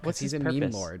don't know. What's he's his a purpose?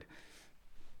 meme lord.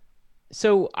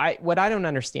 So what I don't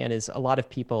understand is a lot of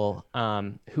people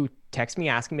who text me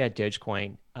asking me about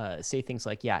Dogecoin say things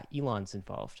like, yeah, Elon's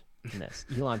involved in this.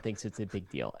 Elon thinks it's a big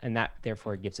deal. And that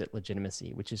therefore gives it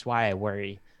legitimacy, which is why I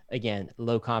worry. Again,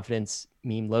 low confidence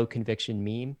meme, low conviction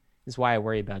meme is why I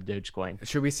worry about Dogecoin.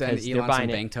 Should we send Elon some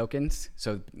bank tokens?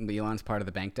 So Elon's part of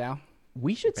the bank DAO?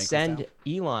 We should send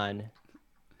Elon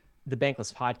the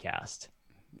Bankless podcast.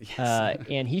 Yes.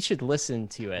 And he should listen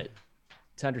to it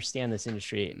to understand this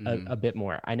industry a bit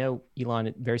more. I know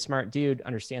Elon, very smart dude,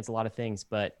 understands a lot of things,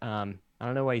 but I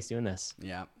don't know why he's doing this.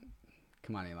 Yeah.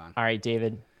 Come on, Elon. All right,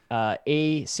 David.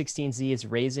 A16Z is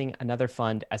raising another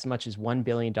fund as much as $1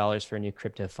 billion for a new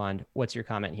crypto fund. What's your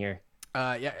comment here?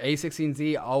 Yeah,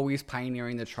 A16Z always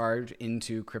pioneering the charge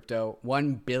into crypto.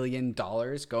 $1 billion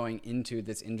going into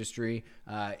this industry.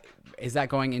 Is that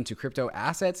going into crypto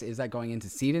assets? Is that going into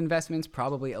seed investments?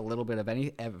 Probably a little bit of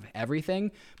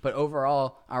everything. But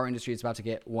overall, our industry is about to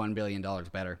get $1 billion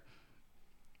better.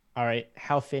 All right.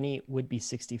 Hal Finney would be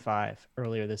 65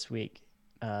 earlier this week.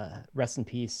 Rest in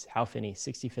peace, Hal Finney,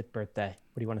 65th birthday.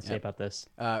 What do you want to say about this?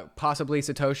 Possibly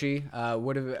Satoshi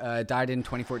would have died in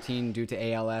 2014 due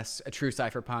to ALS. A true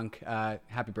cypherpunk.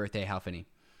 Happy birthday, Hal Finney.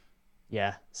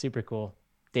 Yeah, super cool.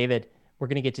 David, we're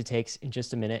going to get to takes in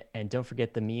just a minute, and don't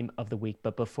forget the meme of the week.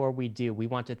 But before we do, we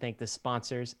want to thank the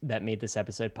sponsors that made this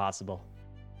episode possible.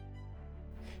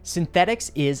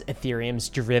 Synthetics is Ethereum's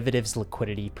derivatives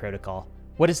liquidity protocol.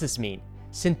 What does this mean?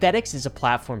 Synthetics is a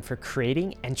platform for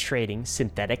creating and trading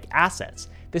synthetic assets.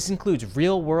 This includes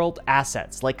real-world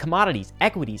assets like commodities,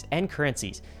 equities, and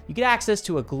currencies. You get access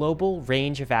to a global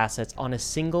range of assets on a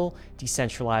single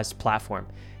decentralized platform.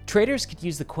 Traders could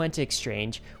use the Quenta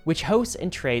exchange, which hosts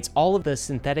and trades all of the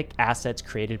synthetic assets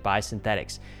created by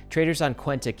Synthetics. Traders on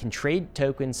Quenta can trade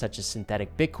tokens such as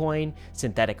synthetic Bitcoin,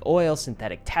 synthetic oil,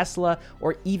 synthetic Tesla,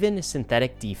 or even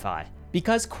synthetic DeFi.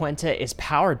 Because Quenta is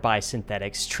powered by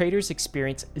Synthetics, traders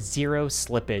experience zero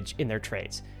slippage in their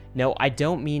trades. No, I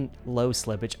don't mean low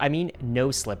slippage, I mean no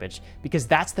slippage, because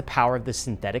that's the power of the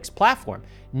Synthetics platform.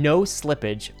 No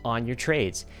slippage on your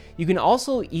trades. You can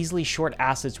also easily short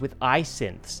assets with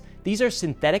iSynths. These are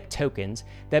synthetic tokens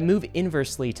that move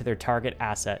inversely to their target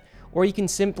asset, or you can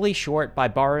simply short by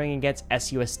borrowing against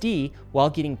SUSD while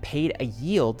getting paid a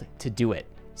yield to do it.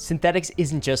 Synthetics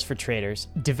isn't just for traders.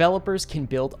 Developers can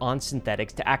build on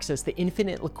Synthetics to access the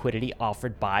infinite liquidity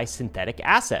offered by synthetic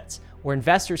assets, where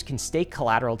investors can stake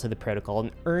collateral to the protocol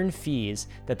and earn fees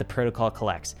that the protocol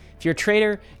collects. If you're a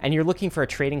trader and you're looking for a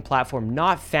trading platform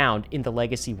not found in the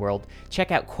legacy world, check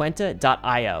out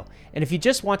Quenta.io. And if you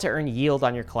just want to earn yield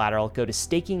on your collateral, go to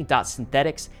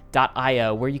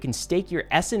staking.synthetics.io, where you can stake your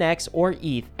SNX or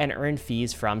ETH and earn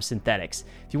fees from Synthetics.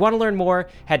 If you want to learn more,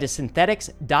 head to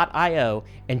synthetics.io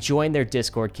and join their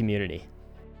Discord community.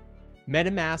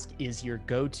 MetaMask is your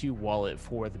go-to wallet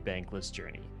for the bankless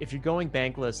journey. If you're going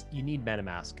bankless, you need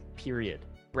MetaMask, period.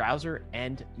 Browser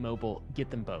and mobile, get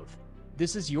them both.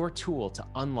 This is your tool to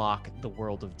unlock the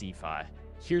world of DeFi.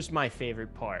 Here's my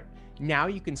favorite part. Now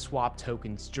you can swap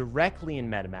tokens directly in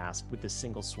MetaMask with a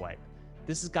single swipe.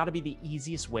 This has got to be the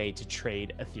easiest way to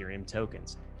trade Ethereum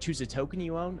tokens. Choose a token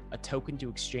you own, a token to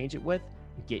exchange it with,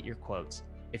 and get your quotes.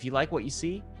 If you like what you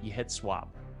see, you hit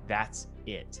swap. That's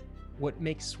it. What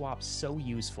makes swaps so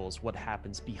useful is what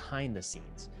happens behind the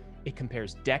scenes. It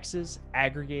compares dexes,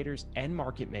 aggregators, and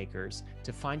market makers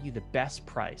to find you the best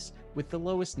price with the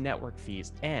lowest network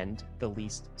fees and the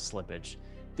least slippage.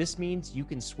 This means you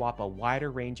can swap a wider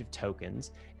range of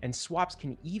tokens, and swaps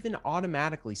can even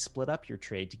automatically split up your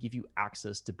trade to give you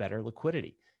access to better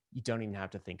liquidity. You don't even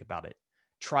have to think about it.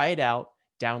 Try it out.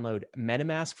 Download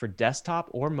MetaMask for desktop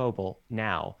or mobile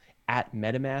now at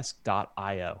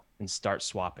metamask.io and start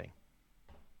swapping.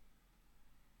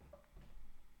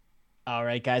 All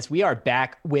right, guys, we are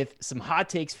back with some hot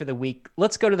takes for the week.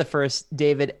 Let's go to the first.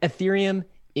 David, Ethereum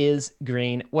is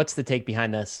green. What's the take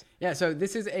behind this? Yeah, so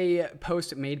this is a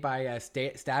post made by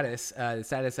Status, the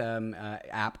Status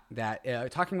app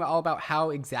that talking about all about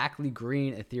how exactly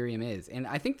green Ethereum is. And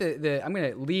I think I'm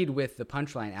going to lead with the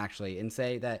punchline actually and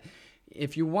say that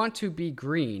if you want to be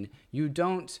green, you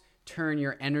don't turn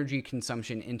your energy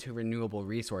consumption into renewable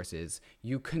resources.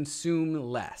 You consume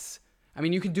less. I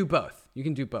mean, you can do both.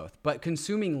 But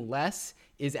consuming less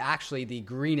is actually the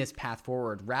greenest path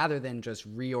forward rather than just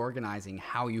reorganizing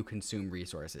how you consume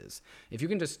resources. If you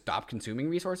can just stop consuming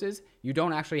resources, you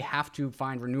don't actually have to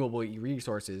find renewable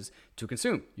resources to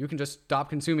consume. You can just stop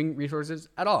consuming resources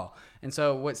at all. And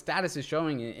so what Status is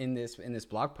showing in this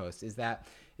blog post is that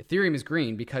Ethereum is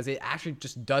green because it actually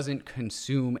just doesn't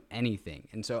consume anything.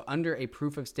 And so under a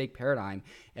proof of stake paradigm,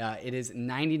 it is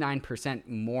 99%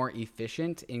 more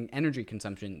efficient in energy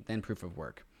consumption than proof of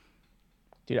work.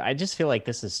 Dude, I just feel like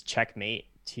this is checkmate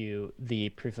to the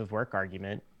proof of work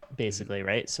argument, basically,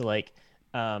 right? So like,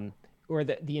 or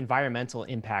the environmental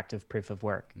impact of proof of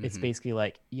work. It's basically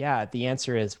like, yeah, the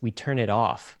answer is we turn it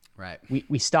off. Right.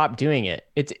 We stop doing it.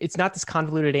 It's not this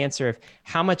convoluted answer of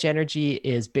how much energy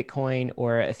is Bitcoin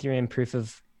or Ethereum proof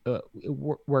of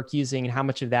work using and how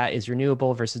much of that is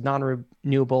renewable versus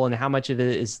non-renewable and how much of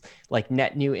it is like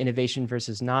net new innovation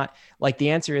versus not. Like the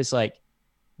answer is like,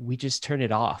 we just turn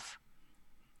it off.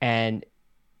 And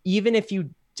even if you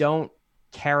don't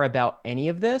care about any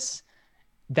of this,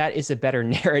 that is a better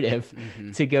narrative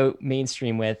to go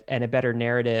mainstream with, and a better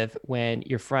narrative when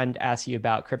your friend asks you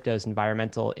about crypto's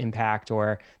environmental impact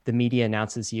or the media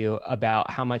announces you about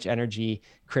how much energy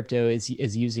crypto is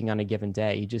using on a given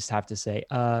day. You just have to say,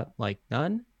 like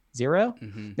none, zero.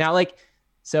 Now, like,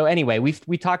 so anyway,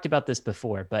 we talked about this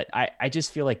before, but I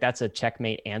just feel like that's a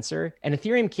checkmate answer. And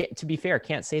Ethereum, to be fair,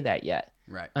 can't say that yet.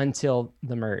 Right. Until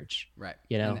the merge. Right.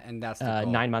 You know, and that's the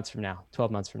goal. 9 months from now,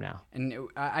 12 months from now. And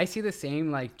I see the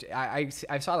same, like I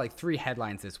saw like 3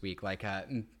 headlines this week. Like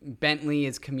Bentley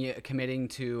is committing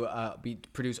to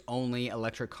produce only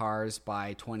electric cars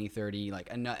by 2030. Like,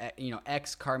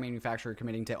 X car manufacturer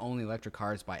committing to only electric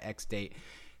cars by X date.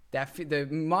 That the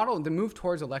move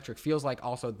towards electric feels like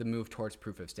also the move towards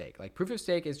proof of stake. Like proof of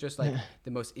stake is just like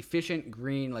the most efficient,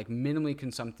 green, like minimally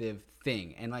consumptive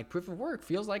thing. And like proof of work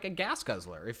feels like a gas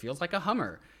guzzler. It feels like a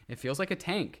Hummer. It feels like a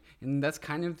tank. And that's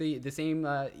kind of the same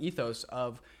ethos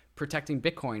of protecting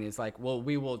Bitcoin is like, well,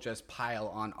 we will just pile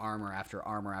on armor after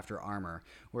armor after armor.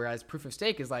 Whereas proof of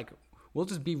stake is like, we'll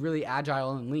just be really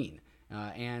agile and lean.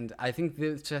 And I think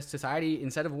that society,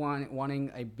 instead of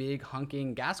wanting a big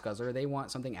hunking gas guzzler, they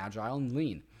want something agile and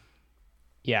lean.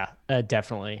 Yeah,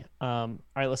 definitely. All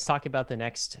right, let's talk about the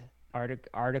next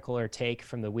article or take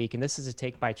from the week. And this is a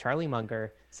take by Charlie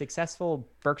Munger, successful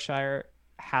Berkshire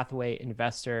Hathaway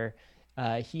investor.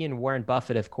 He and Warren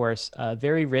Buffett, of course,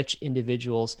 very rich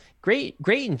individuals. Great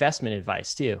investment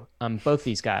advice, too, both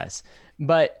these guys.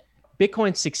 But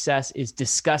Bitcoin's success is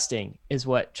disgusting, is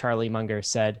what Charlie Munger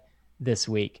said this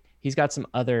week. He's got some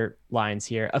other lines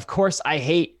here. Of course, I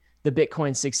hate the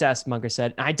Bitcoin success, Munger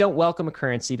said. I don't welcome a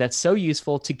currency that's so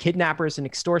useful to kidnappers and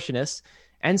extortionists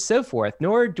and so forth,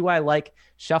 nor do I like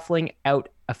shuffling out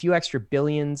a few extra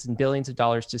billions and billions of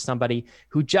dollars to somebody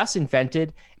who just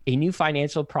invented a new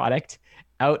financial product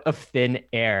out of thin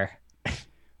air.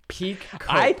 Peak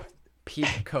cope.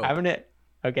 Peak cope. I'm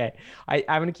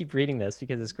going to keep reading this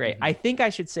because it's great. I think I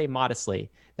should say modestly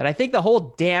that I think the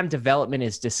whole damn development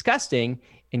is disgusting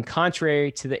and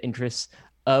contrary to the interests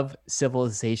of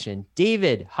civilization.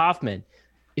 David Hoffman,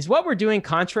 is what we're doing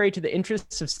contrary to the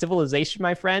interests of civilization,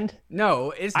 my friend?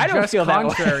 No, it's just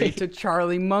contrary to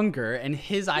Charlie Munger and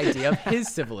his idea of his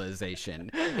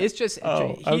civilization. It's just,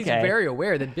 he's very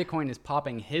aware that Bitcoin is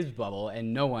popping his bubble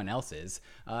and no one else's.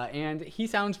 And he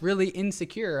sounds really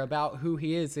insecure about who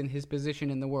he is and his position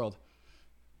in the world.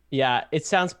 Yeah, it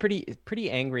sounds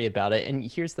pretty angry about it. And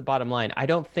here's the bottom line. I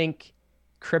don't think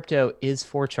crypto is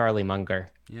for Charlie Munger.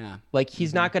 Yeah. Like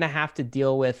he's not going to have to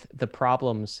deal with the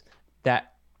problems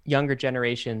that younger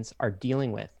generations are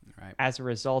dealing with Right. as a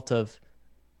result of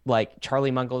like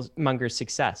Charlie Munger's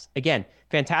success. Again,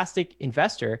 fantastic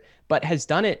investor, but has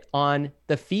done it on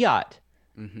the fiat,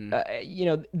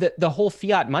 the whole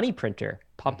fiat money printer,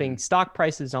 pumping stock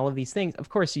prices and all of these things. Of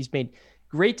course, he's made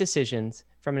great decisions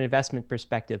from an investment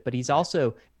perspective, but he's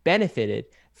also benefited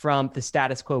from the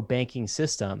status quo banking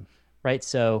system, right?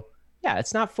 So yeah,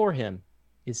 it's not for him.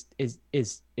 Is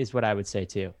what I would say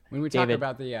too. When we talk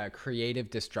about the creative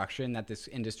destruction that this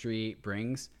industry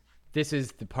brings, this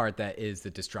is the part that is the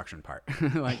destruction part.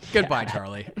 Like, goodbye,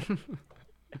 Charlie.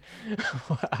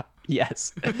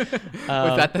 Yes.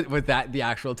 Was that the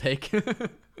actual take?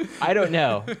 I don't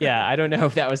know. Yeah, I don't know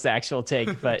if that was the actual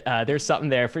take, but there's something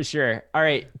there for sure. All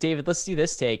right, David, let's do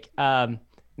this take. Man,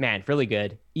 really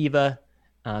good. Eva,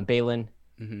 Balin.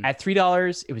 At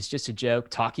 $3, it was just a joke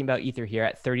talking about Ether here.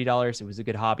 At $30, it was a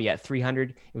good hobby. At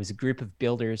 300, it was a group of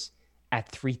builders. At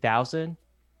 3,000,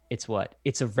 it's what?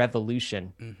 It's a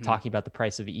revolution talking about the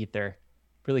price of Ether.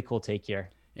 Really cool take here.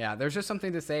 Yeah, there's just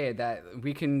something to say that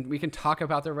we can talk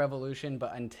about the revolution,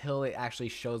 but until it actually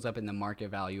shows up in the market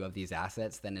value of these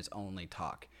assets, then it's only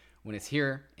talk. When it's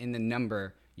here in the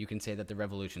number, you can say that the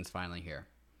revolution's finally here.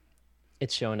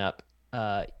 It's showing up.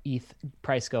 ETH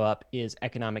price go up is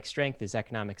economic strength, is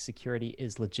economic security,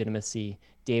 is legitimacy.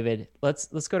 David, let's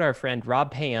go to our friend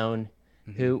Rob Payone,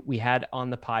 who we had on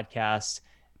the podcast.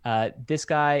 This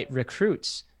guy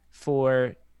recruits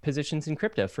for positions in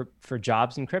crypto, for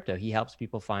jobs in crypto. He helps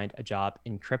people find a job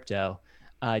in crypto.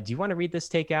 Do you want to read this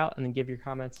take out and then give your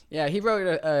comments? Yeah, he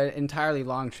wrote an entirely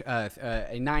long,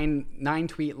 a nine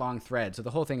tweet long thread. So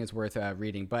the whole thing is worth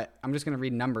reading, but I'm just going to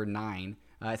read number 9.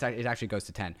 It actually goes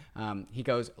to 10. He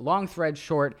goes, long thread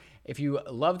short. If you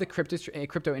love the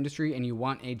crypto industry and you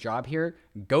want a job here,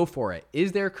 go for it.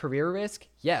 Is there career risk?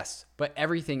 Yes, but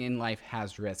everything in life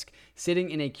has risk. Sitting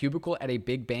in a cubicle at a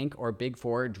big bank or big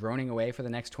four droning away for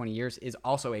the next 20 years is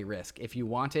also a risk. If you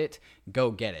want it, go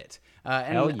get it.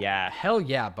 Hell yeah. Hell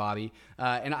yeah, Bobby.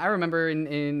 And I remember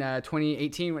in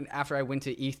 2018, after I went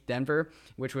to ETH Denver,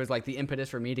 which was like the impetus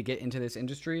for me to get into this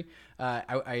industry,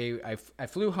 I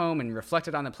flew home and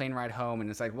reflected on the plane ride home.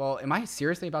 And it's like, well, am I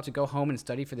seriously about to go home and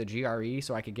study for the GRE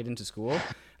so I could get into school?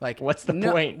 Like, what's the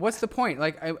point? What's the point?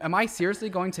 Like, am I seriously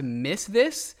going to miss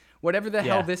this? Whatever the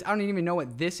hell this, I don't even know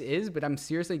what this is, but I'm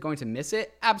seriously going to miss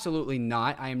it? Absolutely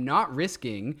not. I am not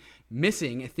risking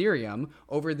missing Ethereum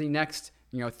over the next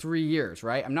 3 years,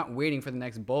 right? I'm not waiting for the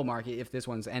next bull market if this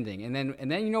one's ending. And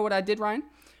then you know what I did, Ryan?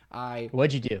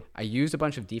 What'd you do? I used a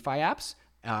bunch of DeFi apps.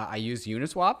 I used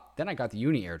Uniswap. Then I got the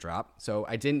Uni airdrop, so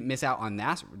I didn't miss out on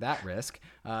that risk.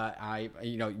 I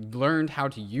learned how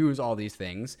to use all these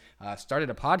things.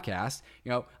 Started a podcast.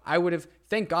 I would have.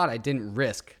 Thank God I didn't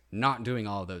risk not doing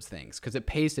all of those things because it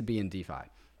pays to be in DeFi.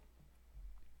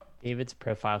 David's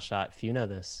profile shot. Few know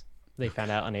this. They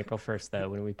found out on April 1st though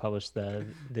when we published the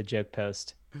joke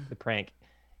post, the prank.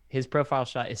 His profile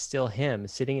shot is still him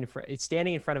standing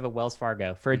in front of a Wells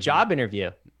Fargo for a job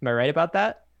interview. Am I right about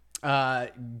that?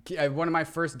 One of my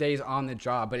first days on the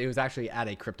job, but it was actually at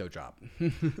a crypto job.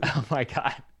 Oh my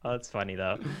God. Oh, that's funny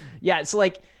though. Yeah. So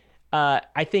like,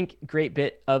 I think great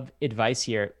bit of advice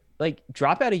here, like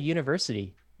drop out of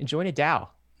university and join a DAO.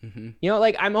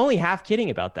 Like I'm only half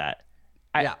kidding about that.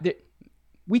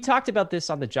 We talked about this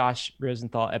on the Josh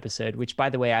Rosenthal episode, which by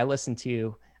the way, I listened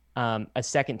to a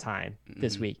second time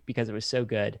this week because it was so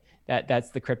good.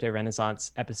 That's the Crypto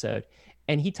Renaissance episode.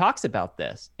 And he talks about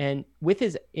this, and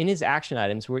in his action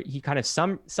items, where he kind of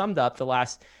summed up the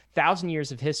last 1,000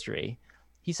 years of history.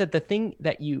 He said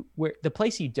the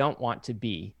place you don't want to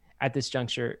be at this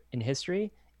juncture in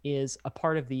history is a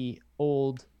part of the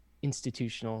old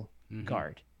institutional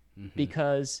guard,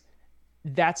 because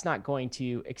that's not going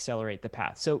to accelerate the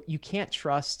path. So you can't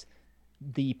trust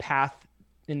the path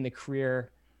in the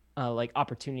career like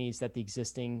opportunities that the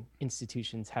existing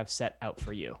institutions have set out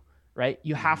for you. Right?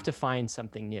 You have to find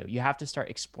something new. You have to start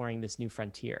exploring this new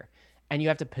frontier, and you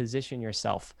have to position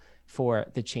yourself for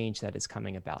the change that is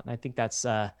coming about. And I think that's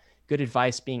good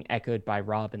advice being echoed by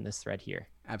Rob in this thread here.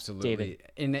 Absolutely.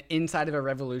 David. Inside of a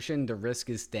revolution, the risk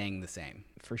is staying the same.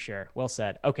 For sure. Well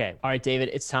said. Okay. All right, David,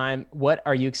 it's time. What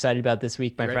are you excited about this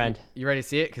week, my friend? You ready to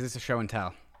see it? Because it's a show and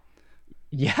tell.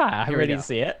 Yeah, I'm ready to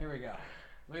see it. Here we go.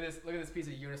 Look at this piece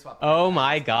of Uniswap. Oh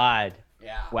my God.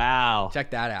 Yeah. Wow.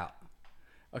 Check that out.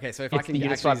 Okay, so if I can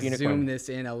actually zoom this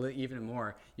in even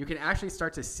more, you can actually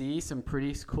start to see some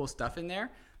pretty cool stuff in there.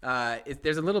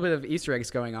 There's a little bit of Easter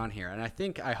eggs going on here, and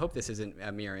I hope this isn't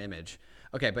a mirror image.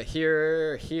 Okay, but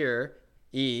here,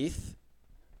 ETH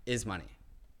is money,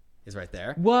 is right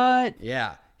there. What?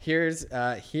 Yeah. Here's. Wait,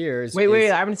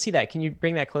 I want to see that. Can you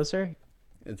bring that closer?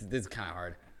 It's kind of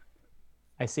hard.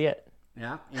 I see it.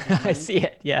 Yeah. I see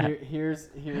it. Yeah. Here's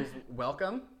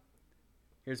welcome.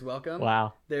 Here's welcome.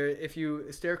 Wow. There, if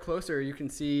you stare closer, you can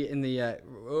see in the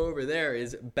over there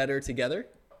is better together.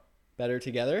 Better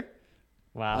together.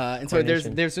 Wow. And so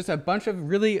there's just a bunch of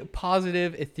really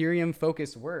positive Ethereum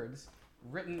focused words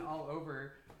written all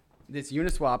over this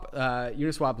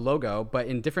Uniswap logo, but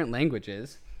in different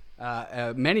languages,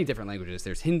 many different languages.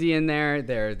 There's Hindi in there.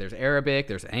 There's Arabic.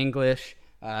 There's English.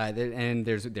 And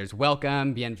there's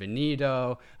welcome,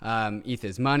 bienvenido, ETH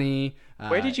is money.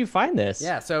 Where did you find this?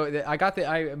 Yeah, so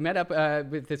I met up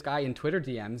with this guy in Twitter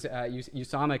DMs,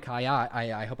 Usama Kayat.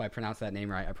 I hope I pronounced that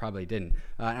name right. I probably didn't.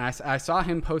 And I saw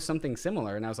him post something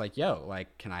similar, and I was like, yo,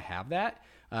 like, can I have that?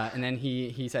 And then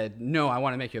he said, no, I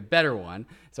want to make you a better one.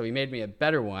 So he made me a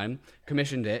better one,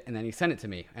 commissioned it, and then he sent it to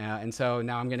me. And so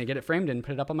now I'm going to get it framed and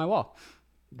put it up on my wall.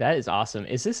 That is awesome.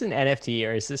 Is this an NFT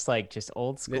or is this like just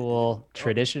old school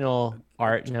traditional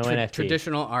art? No NFT.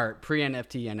 Traditional art,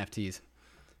 pre-NFT NFTs.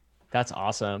 That's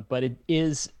awesome. But it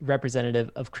is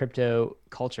representative of crypto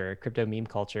culture, crypto meme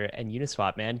culture, and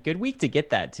Uniswap, man. Good week to get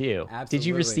that too. Absolutely. Did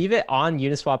you receive it on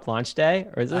Uniswap launch day,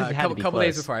 or is it a couple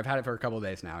days before? I've had it for a couple of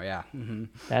days now. Yeah. Mm-hmm.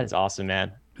 That is awesome,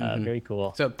 man. Very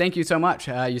cool. So thank you so much,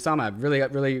 Usama.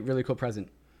 Really cool present.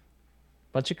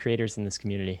 Bunch of creators in this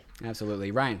community.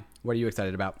 Absolutely. Ryan, what are you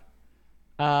excited about?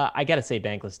 I got to say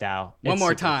Bankless DAO. One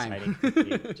more time.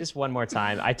 Just one more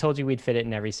time. I told you we'd fit it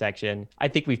in every section. I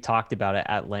think we've talked about it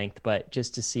at length, but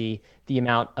just to see the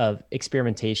amount of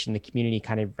experimentation, the community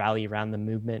kind of rally around the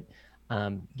movement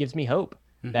gives me hope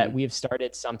that we have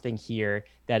started something here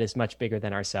that is much bigger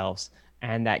than ourselves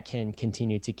and that can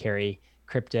continue to carry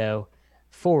crypto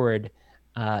forward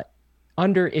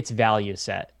under its value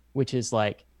set, which is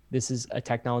like, this is a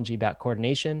technology about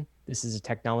coordination. This is a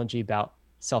technology about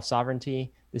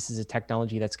self-sovereignty. This is a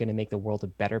technology that's going to make the world a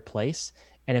better place.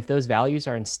 And if those values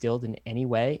are instilled in any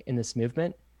way in this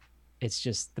movement, it's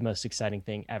just the most exciting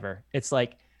thing ever. It's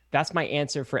like, that's my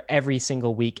answer for every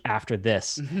single week after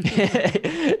this.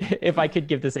 If I could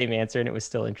give the same answer and it was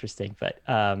still interesting, but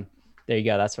there you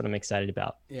go. That's what I'm excited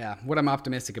about. Yeah. What I'm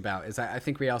optimistic about is I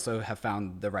think we also have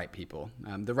found the right people.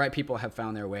 The right people have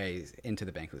found their ways into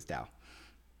the Bankless DAO.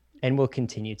 And we'll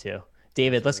continue to.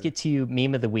 David, let's get to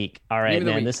meme of the week. All right,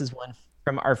 man. This is one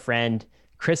from our friend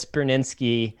Chris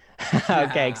Berninski.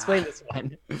 Okay, explain this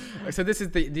one. So this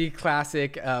is the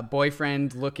classic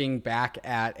boyfriend looking back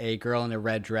at a girl in a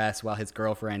red dress while his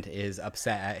girlfriend is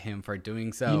upset at him for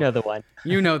doing so. You know the one.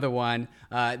 You know the one.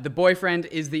 The boyfriend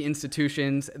is the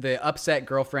institutions. The upset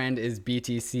girlfriend is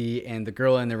BTC, and the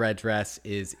girl in the red dress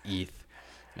is ETH.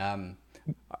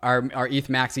 Our ETH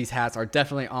Maxis hats are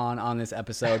definitely on this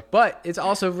episode, but it's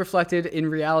also reflected in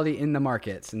reality in the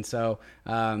markets. And so,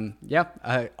 awesome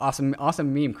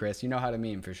meme, Chris. You know how to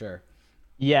meme for sure.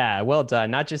 Yeah, well done.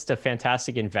 Not just a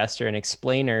fantastic investor and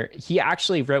explainer. He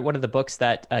actually wrote one of the books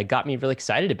that got me really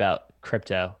excited about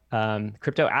crypto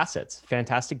assets.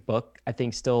 Fantastic book. I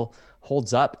think still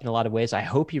holds up in a lot of ways. I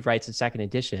hope he writes a second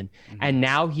edition. And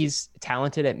now he's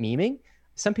talented at memeing.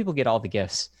 Some people get all the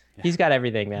gifts. He's got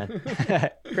everything, man.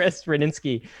 Chris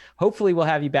Berninski, hopefully we'll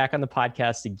have you back on the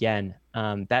podcast again.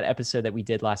 That episode that we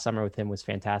did last summer with him was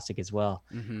fantastic as well.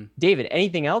 David,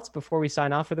 anything else before we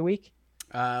sign off for the week?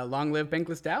 Long live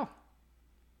Bankless DAO.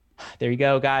 There you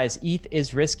go, guys. ETH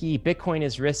is risky. Bitcoin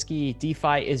is risky.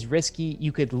 DeFi is risky.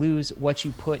 You could lose what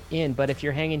you put in. But if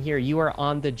you're hanging here, you are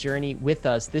on the journey with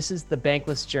us. This is the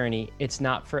Bankless journey. It's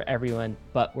not for everyone,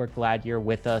 but we're glad you're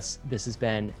with us. This has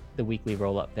been the weekly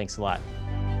roll-up. Thanks a lot.